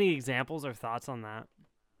 Do you have any examples or thoughts on that?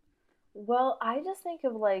 Well, I just think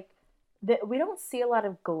of like that we don't see a lot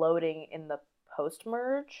of gloating in the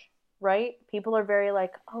post-merge, right? People are very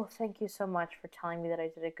like, oh, thank you so much for telling me that I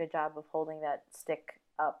did a good job of holding that stick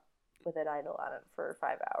up with an idol on it for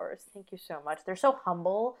 5 hours. Thank you so much. They're so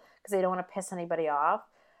humble because they don't want to piss anybody off.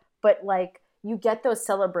 But like, you get those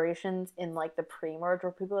celebrations in like the pre-merge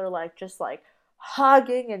where people are like just like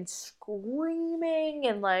hugging and screaming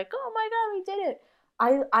and like, oh my God, we did it.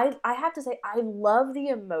 I have to say, I love the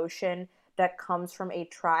emotion that comes from a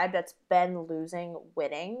tribe that's been losing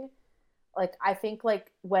winning. Like, I think like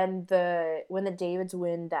when the Davids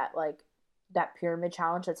win that pyramid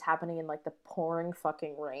challenge that's happening in like the pouring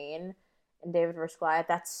fucking rain in David vs. Goliath,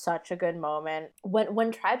 that's such a good moment.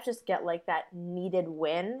 When tribes just get like that needed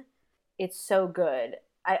win, it's so good.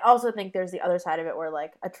 I also think there's the other side of it where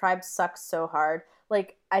like a tribe sucks so hard.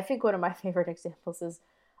 Like I think one of my favorite examples is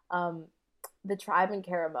um, the tribe in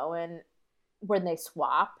Karamoan when they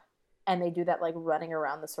swap and they do that like running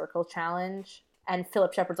around the circle challenge. And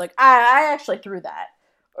Philip Shepard's like, I actually threw that.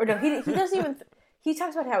 Or no, he doesn't even. He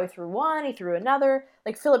talks about how he threw one, he threw another.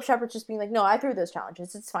 Like Philip Shepard's just being like, no, I threw those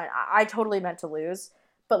challenges. It's fine. I totally meant to lose.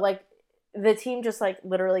 But like the team just like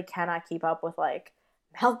literally cannot keep up with like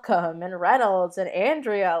Malcolm and Reynolds and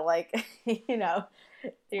Andrea. Like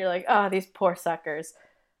you're like, oh, these poor suckers.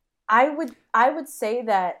 I would say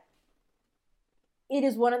that it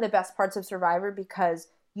is one of the best parts of Survivor because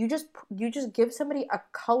you just give somebody a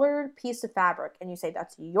colored piece of fabric and you say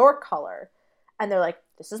that's your color, and they're like,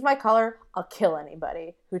 this is my color. I'll kill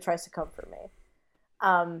anybody who tries to come for me.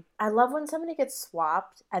 I love when somebody gets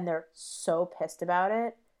swapped and they're so pissed about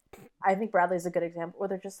it. I think Bradley's a good example where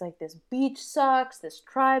they're just like, this beach sucks, this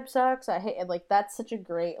tribe sucks. I hate it. Like that's such a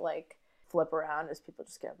great like flip around as people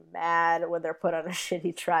just get mad when they're put on a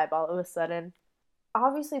shitty tribe all of a sudden.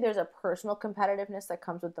 Obviously there's a personal competitiveness that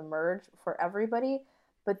comes with the merge for everybody,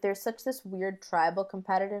 but there's such this weird tribal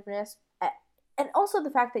competitiveness. And also the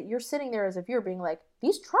fact that you're sitting there as a viewer being like,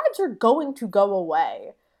 these tribes are going to go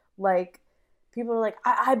away. Like, people are like,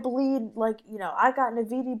 I bleed, like, I got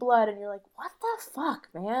Navidi blood. And you're like, what the fuck,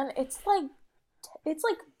 man? It's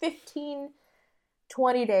like 15,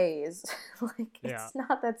 20 days. Like, it's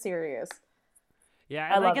not that serious.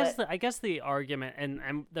 Yeah, and I guess the argument,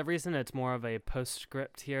 and the reason it's more of a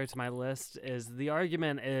postscript here to my list is the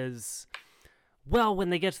argument is, well, when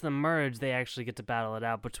they get to the merge, they actually get to battle it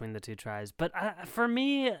out between the two tribes. But for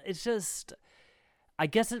me, it's just, I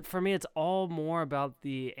guess for me, it's all more about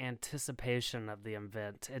the anticipation of the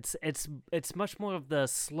event. It's much more of the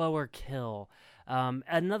slower kill.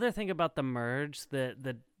 Another thing about the merge that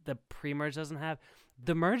the pre-merge doesn't have,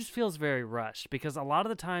 the merge feels very rushed because a lot of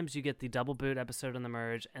the times you get the double boot episode in the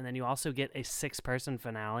merge, and then you also get a 6-person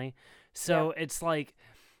finale. So it's like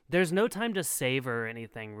there's no time to savor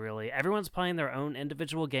anything really. Everyone's playing their own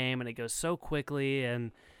individual game, and it goes so quickly,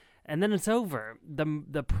 and then it's over.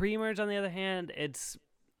 The pre-merge, on the other hand,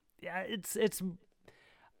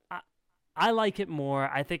 I like it more.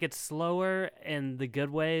 I think it's slower in the good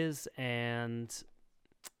ways, and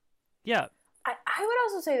yeah. I would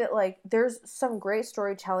also say that like there's some great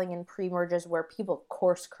storytelling in pre-merges where people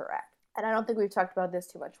course correct, and I don't think we've talked about this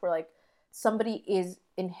too much. Where like somebody is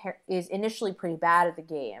initially pretty bad at the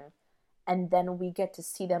game, and then we get to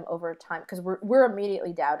see them over time because we're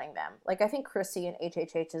immediately doubting them. Like I think Chrissy in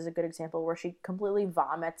HHH is a good example where she completely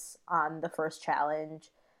vomits on the first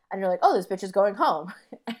challenge, and you're like, oh, this bitch is going home,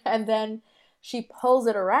 and then she pulls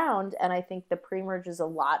it around, and I think the pre-merge is a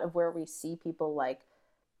lot of where we see people like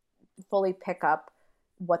fully pick up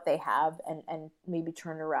what they have and maybe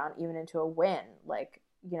turn it around even into a win. Like,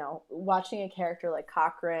 watching a character like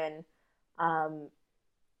Cochran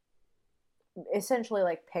essentially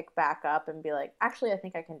like pick back up and be like, actually, I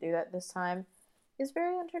think I can do that this time is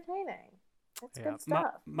very entertaining. That's good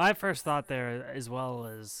stuff. My first thought there as well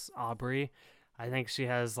is Aubrey. I think she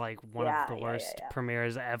has like one of the worst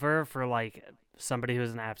premieres ever for like somebody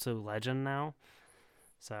who's an absolute legend now.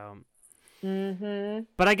 So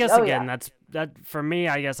but I guess that for me,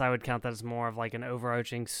 I guess I would count that as more of like an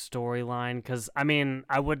overarching storyline, because I mean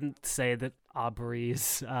I wouldn't say that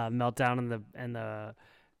Aubrey's meltdown in the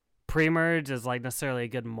pre-merge is like necessarily a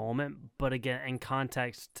good moment, but again, in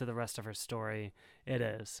context to the rest of her story, it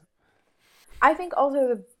is. I think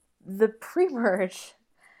also the pre-merge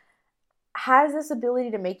has this ability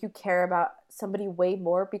to make you care about somebody way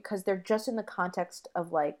more because they're just in the context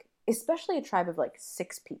of like, especially a tribe of like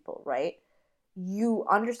 6 people, right? You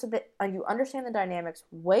understand the dynamics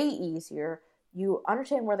way easier. You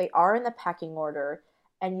understand where they are in the pecking order,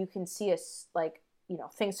 and you can see us like,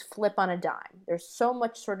 things flip on a dime. There's so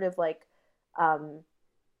much sort of like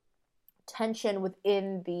tension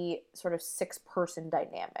within the sort of 6-person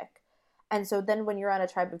dynamic. And so then when you're on a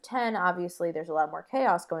tribe of 10, obviously there's a lot more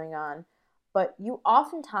chaos going on, but you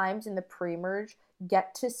oftentimes in the pre-merge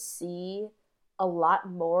get to see a lot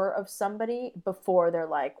more of somebody before they're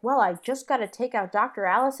like, well, I just got to take out Dr.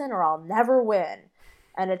 Allison or I'll never win.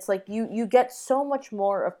 And it's like you get so much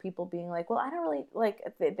more of people being like, well, I don't really like,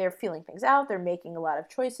 they're feeling things out, they're making a lot of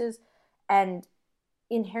choices, and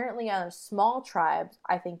inherently on small tribes,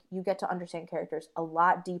 I think you get to understand characters a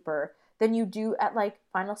lot deeper than you do at like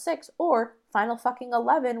Final 6 or Final fucking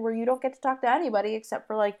 11, where you don't get to talk to anybody except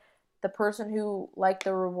for like the person who liked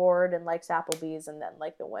the reward and likes Applebee's, and then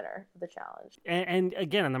like the winner of the challenge. And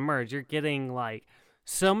again, in the merge, you're getting like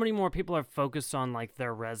so many more people are focused on like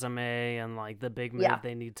their resume and like the big move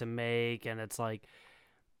they need to make, and it's like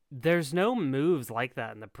there's no moves like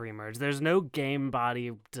that in the pre-merge. There's no game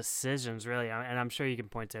body decisions really, and I'm sure you can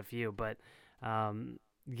point to a few, but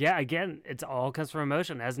yeah, again, it's all comes from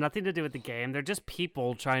emotion. It has nothing to do with the game. They're just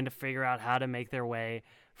people trying to figure out how to make their way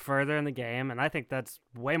further in the game, and I think that's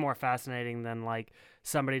way more fascinating than like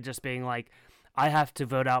somebody just being like, I have to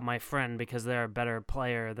vote out my friend because they're a better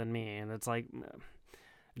player than me, and it's like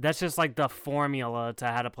that's just like the formula to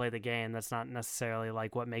how to play the game. That's not necessarily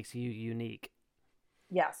like what makes you unique.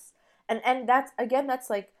 Yes. And that's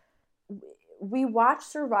like we watch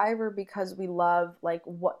Survivor because we love like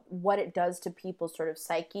what it does to people's sort of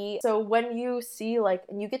psyche. So when you see like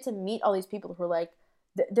and you get to meet all these people who are like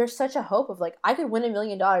there's such a hope of like I could win $1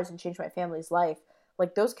 million and change my family's life.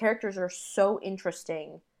 Like those characters are so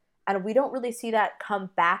interesting and we don't really see that come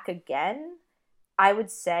back again, I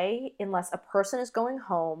would say, unless a person is going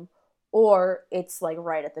home or it's like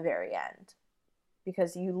right at the very end.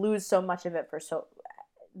 Because you lose so much of it for so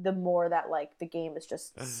the more that like the game is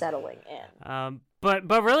just settling in.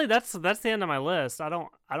 But really, that's the end of my list. I don't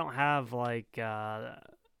have like,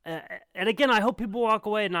 and again, I hope people walk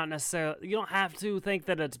away not necessarily. You don't have to think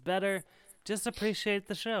that it's better. Just appreciate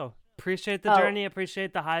the show, appreciate the journey,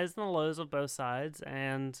 appreciate the highs and the lows of both sides.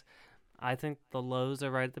 And I think the lows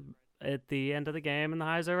are right at the end of the game, and the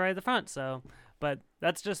highs are right at the front. So, but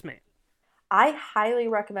that's just me. I highly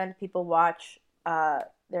recommend people watch.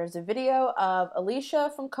 There's a video of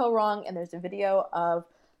Alicia from Kaoh Rong, and there's a video of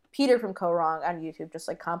Peter from Kaoh Rong on YouTube, just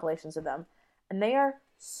like compilations of them. And they are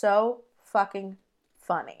so fucking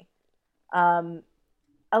funny.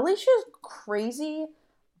 Alicia's crazy,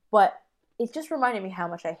 but it just reminded me how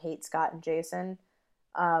much I hate Scott and Jason.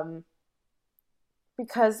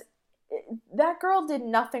 Because that girl did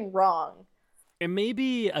nothing wrong. And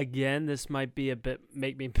maybe, again, this might be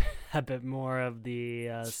make me a bit more of the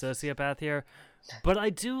sociopath here. But I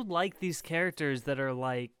do like these characters that are,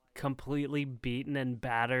 like, completely beaten and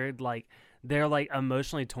battered. Like, they're, like,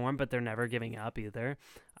 emotionally torn, but they're never giving up either.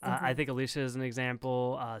 I think Alicia is an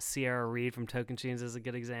example. Sierra Reed from Tocantins is a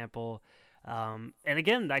good example. And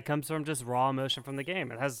again, that comes from just raw emotion from the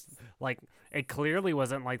game. It has, like, it clearly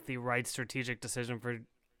wasn't, like, the right strategic decision for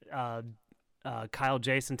Kyle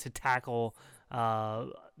Jason to tackle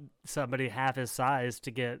somebody half his size to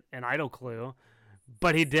get an idol clue.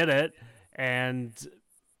 But he did it. And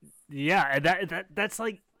yeah, that's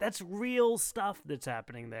like that's real stuff that's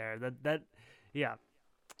happening there. Yeah.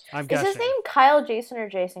 I'm guessing. Is his name Kyle Jason or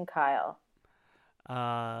Jason Kyle?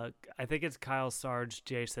 I think it's Kyle Sarge,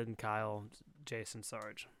 Jason Kyle, Jason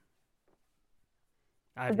Sarge.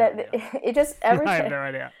 I have no idea. It just every I have no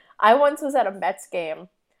idea. I once was at a Mets game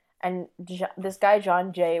and this guy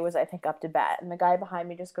John Jay was I think up to bat and the guy behind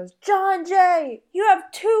me just goes, "John Jay, you have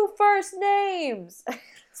 2 first names."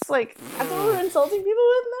 It's like, that's what we're insulting people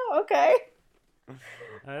with now? Okay.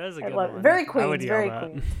 That is a good one. Very Queens, very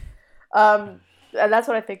Queens. And that's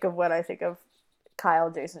what I think of when I think of Kyle,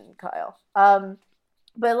 Jason, Kyle.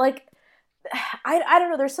 But like, I don't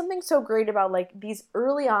know, there's something so great about like these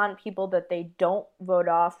early on people that they don't vote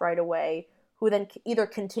off right away, who then either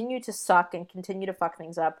continue to suck and continue to fuck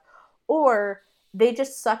things up, or they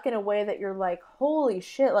just suck in a way that you're like, holy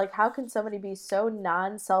shit, like how can somebody be so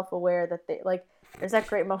non-self-aware that they, like, there's that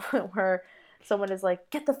great moment where someone is like,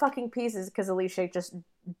 get the fucking pieces, because Alicia just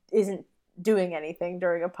isn't doing anything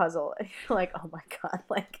during a puzzle. And you're like, oh my god,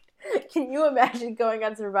 like, can you imagine going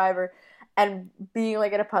on Survivor and being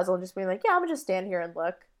like at a puzzle and just being like, yeah, I'm gonna just stand here and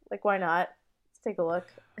look. Like, why not? Let's take a look.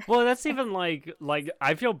 Well, that's even like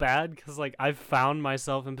I feel bad because like I've found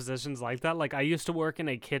myself in positions like that. Like I used to work in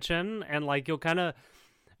a kitchen and like you'll kind of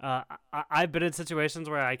I've been in situations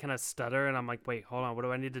where I kind of stutter and I'm like, wait, hold on, what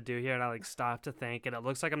do I need to do here? And I like stop to think and it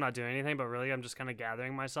looks like I'm not doing anything, but really I'm just kind of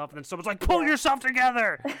gathering myself. And then someone's like, pull yourself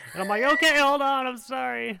together. And I'm like, okay, hold on, I'm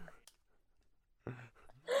sorry.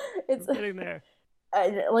 It's I'm getting there.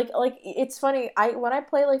 Like it's funny. When I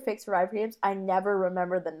play like fake Survivor games, I never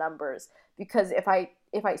remember the numbers because if I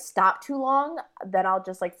stop too long, then I'll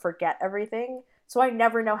just like forget everything. So I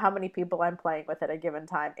never know how many people I'm playing with at a given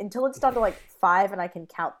time until it's down to like 5 and I can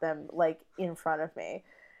count them like in front of me.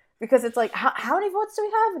 Because it's like, how many votes do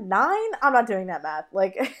we have? 9? I'm not doing that math.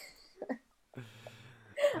 Like,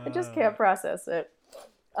 I just can't process it.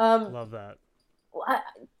 Love that.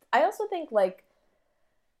 I also think like,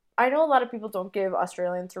 I know a lot of people don't give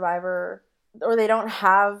Australian Survivor, or they don't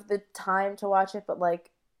have the time to watch it, but like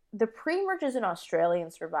the pre-merges in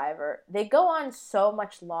Australian Survivor, they go on so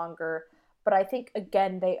much longer. But I think,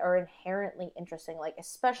 again, they are inherently interesting, like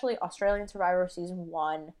especially Australian Survivor Season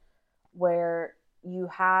 1, where you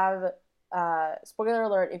have, spoiler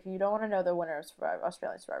alert, if you don't want to know the winner of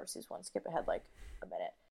Australian Survivor Season 1, skip ahead like a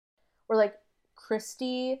minute. Where, like,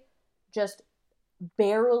 Christy just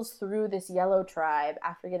barrels through this yellow tribe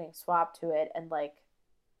after getting swapped to it and like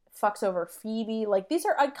fucks over Phoebe. Like, these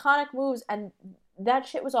are iconic moves, and that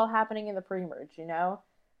shit was all happening in the pre-merge, you know?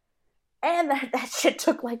 And that shit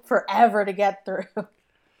took like forever to get through.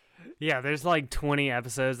 Yeah, there's like 20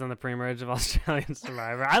 episodes on the pre-merge of Australian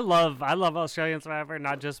Survivor. I love Australian Survivor,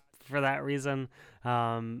 not just for that reason.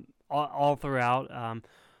 All throughout.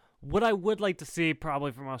 What I would like to see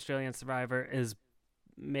probably from Australian Survivor is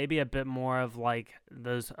maybe a bit more of like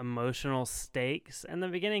those emotional stakes in the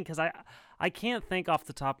beginning, because I can't think off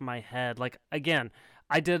the top of my head. Like, again,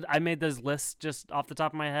 I made those lists just off the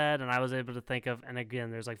top of my head, and I was able to think of, and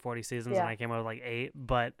again, there's like 40 seasons, and I came up with like 8,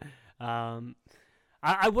 but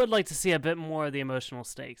I would like to see a bit more of the emotional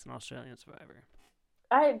stakes in Australian Survivor.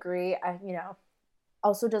 I agree.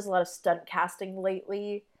 Also does a lot of stunt casting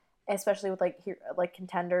lately, especially with like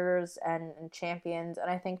contenders and champions,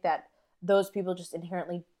 and I think that those people just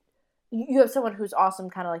inherently, you have someone who's awesome,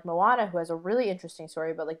 kind of like Moana, who has a really interesting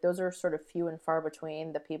story, but like those are sort of few and far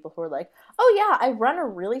between, the people who are like, oh yeah, I run a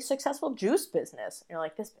really successful juice business. And you're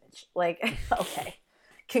like, this bitch, like, okay,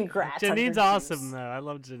 congrats. Janine's awesome though. I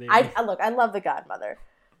love Janine. I love the godmother,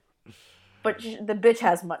 but the bitch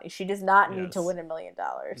has money. She does not need to win $1 million.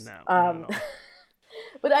 No.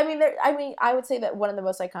 But I mean, I would say that one of the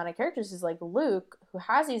most iconic characters is like Luke, who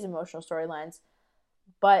has these emotional storylines,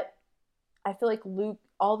 but I feel like Luke,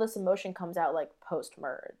 all this emotion comes out like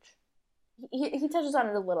post-merge. He touches on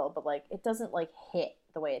it a little, but like it doesn't like hit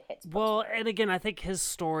the way it hits post-merge. Well, and again, I think his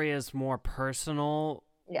story is more personal.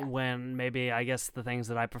 Yeah. When maybe I guess the things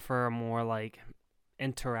that I prefer are more like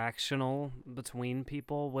interactional between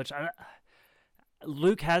people, which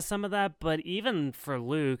Luke has some of that, but even for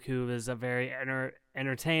Luke, who is a very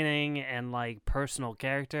entertaining and like personal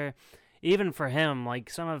character, even for him,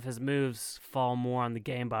 like some of his moves fall more on the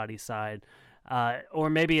game body side,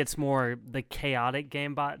 or maybe it's more the chaotic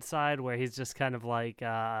game bot side, where he's just kind of like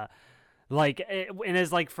in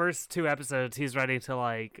his like first 2 episodes, he's ready to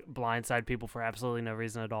like blindside people for absolutely no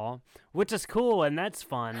reason at all, which is cool and that's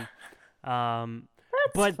fun.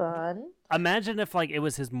 That's fun. Imagine if like it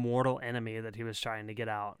was his mortal enemy that he was trying to get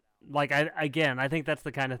out. Like I think that's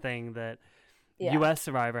the kind of thing that U.S.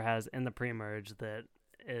 Survivor has in the pre-merge that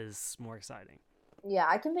is more exciting. Yeah,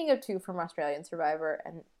 I can think of 2 from Australian Survivor,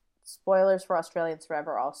 and spoilers for Australian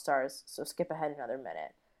Survivor All-Stars, so skip ahead another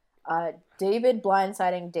minute. David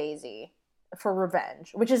blindsiding Daisy for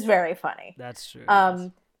revenge, which is very funny. That's true.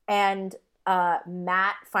 And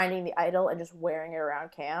Matt finding the idol and just wearing it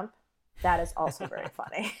around camp. That is also very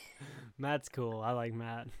funny. Matt's cool. I like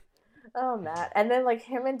Matt. Oh, Matt. And then like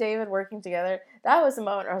him and David working together. That was a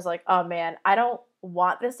moment where I was like, oh man, I don't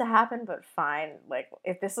want this to happen, but fine. Like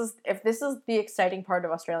if this is the exciting part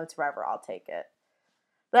of Australian Survivor, I'll take it.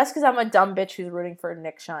 But that's because I'm a dumb bitch who's rooting for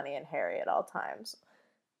Nick, Shawnee, and Harry at all times.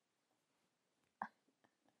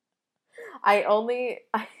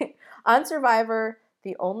 On Survivor,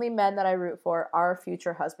 the only men that I root for are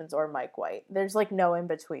future husbands or Mike White. There's like no in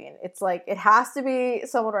between. It's like it has to be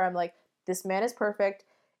someone where I'm like, this man is perfect.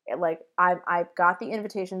 Like I've got the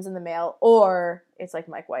invitations in the mail, or it's like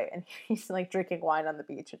Mike White and he's like drinking wine on the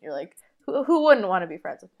beach, and you're like, who wouldn't want to be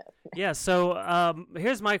friends with him? Yeah. So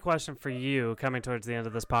here's my question for you, coming towards the end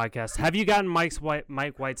of this podcast. Have you gotten Mike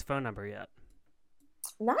White's phone number yet?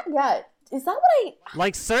 Not yet. Is that what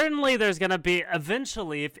like? Certainly, there's gonna be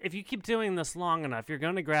eventually. If you keep doing this long enough, you're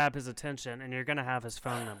gonna grab his attention, and you're gonna have his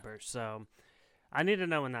phone number. So, I need to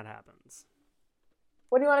know when that happens.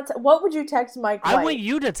 What do you want to? What would you text Mike White? I want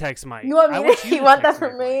you to text Mike. You want me? You want that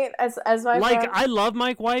from me as my like friend? I love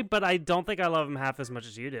Mike White, but I don't think I love him half as much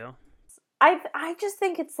as you do. I just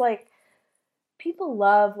think it's like people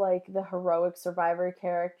love like the heroic survivor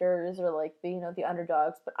characters or like the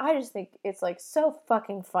underdogs, but I just think it's like so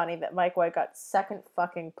fucking funny that Mike White got second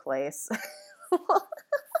fucking place.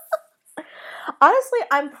 Honestly,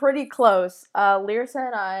 I'm pretty close. Lyrsa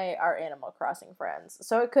and I are Animal Crossing friends,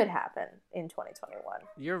 so it could happen in 2021.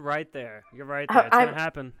 You're right there. It's gonna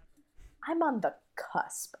happen. I'm on the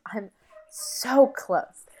cusp. I'm so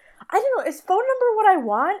close. I don't know. Is phone number what I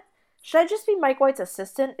want? Should I just be Mike White's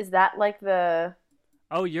assistant? Is that like the...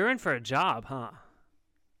 Oh, you're in for a job, huh?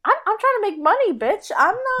 I'm trying to make money, bitch.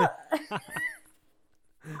 I'm not...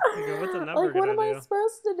 What's the number like, what am do? I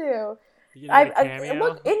supposed to do? I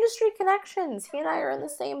look, industry connections. He and I are in the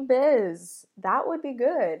same biz. That would be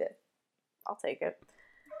good. I'll take it.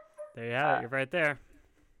 There you have it. You're right there.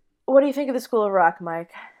 What do you think of the School of Rock, Mike?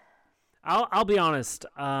 I'll be honest.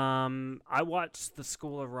 I watched the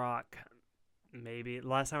School of Rock. Maybe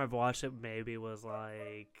last time I've watched it maybe was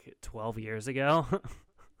like 12 years ago.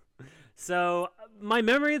 So my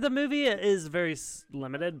memory of the movie is very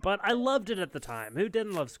limited, but I loved it at the time. Who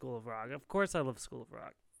didn't love School of Rock? Of course I love School of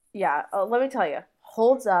Rock. Yeah, let me tell you,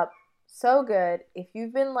 holds up so good. If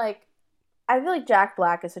you've been like, I feel like Jack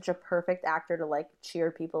Black is such a perfect actor to like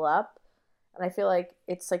cheer people up. And I feel like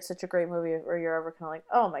it's like such a great movie where you're ever kind of like,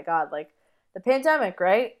 oh my God, like the pandemic,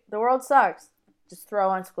 right? The world sucks. Just throw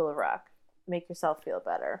on School of Rock. Make yourself feel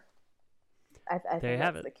better. I think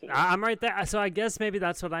that's the key. I'm right there. So I guess maybe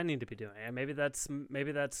that's what I need to be doing. And maybe that's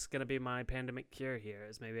gonna be my pandemic cure here.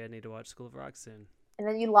 Is maybe I need to watch School of Rock soon. And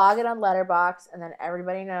then you log it on Letterboxd, and then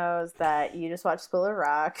everybody knows that you just watched School of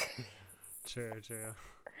Rock. True.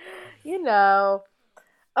 You know.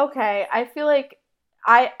 Okay, I feel like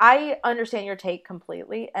I understand your take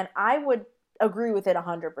completely, and I would agree with it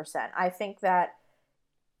 100%. I think that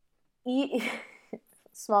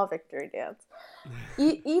small victory dance.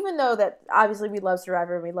 Even though that obviously we love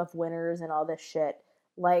Survivor and we love winners and all this shit,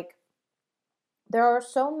 like there are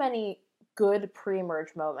so many good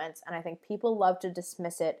pre-merge moments, and I think people love to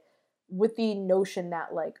dismiss it with the notion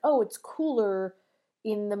that like, oh, it's cooler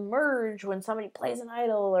in the merge when somebody plays an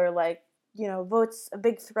idol or like, you know, votes a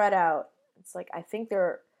big threat out. It's like I think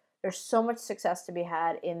there's so much success to be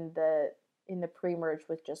had in the pre-merge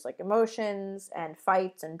with just like emotions and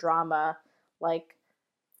fights and drama. Like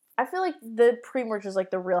I feel like the pre-merge is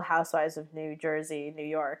like the Real Housewives of New Jersey, New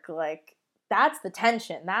York. Like that's the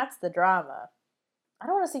tension, that's the drama. I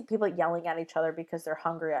don't want to see people yelling at each other because they're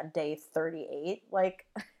hungry on day 38. Like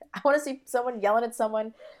I want to see someone yelling at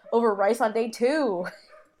someone over rice on day 2.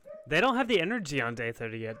 They don't have the energy on day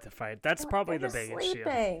 38 to fight. That's probably the big issue.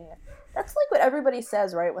 That's like what everybody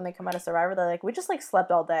says, right? When they come out of Survivor, they're like, we just like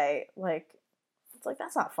slept all day. Like, it's like,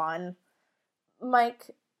 that's not fun. Mike,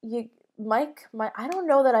 I don't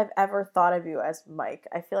know that I've ever thought of you as Mike.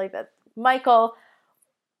 I feel like that, Michael,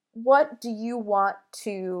 what do you want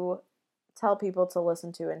to tell people to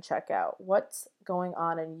listen to and check out? What's going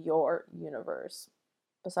on in your universe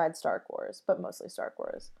besides Star Wars, but mostly Star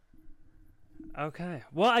Wars? Okay.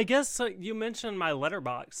 Well, I guess you mentioned my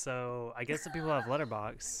Letterboxd, so I guess the people have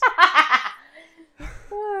Letterboxd.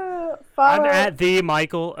 I'm at the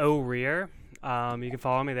Michael O'Rear. You can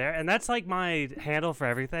follow me there, and that's like my handle for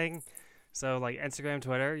everything. So like Instagram,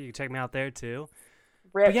 Twitter, you can check me out there too.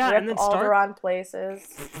 Rip Alderaan Places.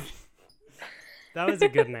 That was a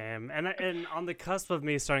good name, and on the cusp of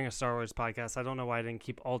me starting a Star Wars podcast, I don't know why I didn't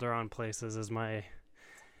keep Alderaan Places as my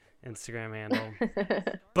Instagram handle,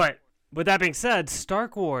 but. With that being said,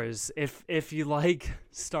 Star Wars, if you like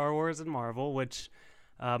Star Wars and Marvel, which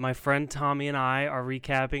my friend Tommy and I are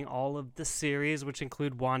recapping all of the series, which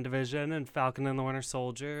include WandaVision and Falcon and the Winter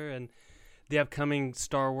Soldier and the upcoming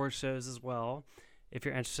Star Wars shows as well. If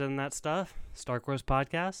you're interested in that stuff, Star Wars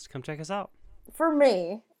Podcast, come check us out. For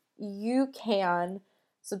me, you can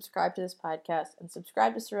subscribe to this podcast and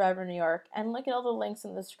subscribe to Survivor New York and look at all the links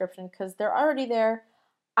in the description because they're already there.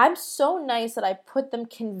 I'm so nice that I put them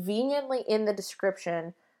conveniently in the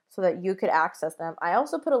description so that you could access them. I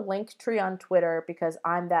also put a link tree on Twitter because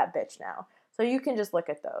I'm that bitch now. So you can just look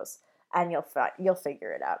at those and you'll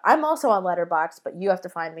figure it out. I'm also on Letterboxd, but you have to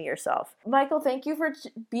find me yourself. Michael, thank you for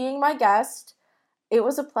being my guest. It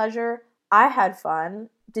was a pleasure. I had fun.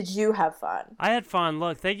 Did you have fun? I had fun.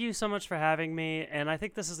 Look, thank you so much for having me. And I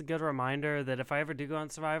think this is a good reminder that if I ever do go on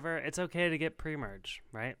Survivor, it's okay to get pre-merge,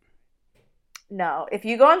 right? No, if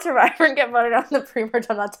you go on Survivor and get voted on the pre-merge,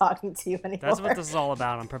 I'm not talking to you anymore. That's what this is all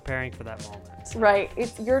about. I'm preparing for that moment. So. Right.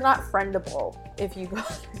 You're not friendable if you go.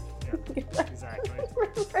 Yeah, exactly.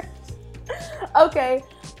 Okay,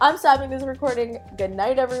 I'm stopping this recording. Good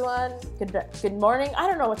night, everyone. Good morning. I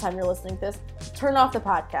don't know what time you're listening to this. Turn off the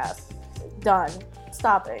podcast. Done.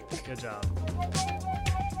 Stopping. Good job.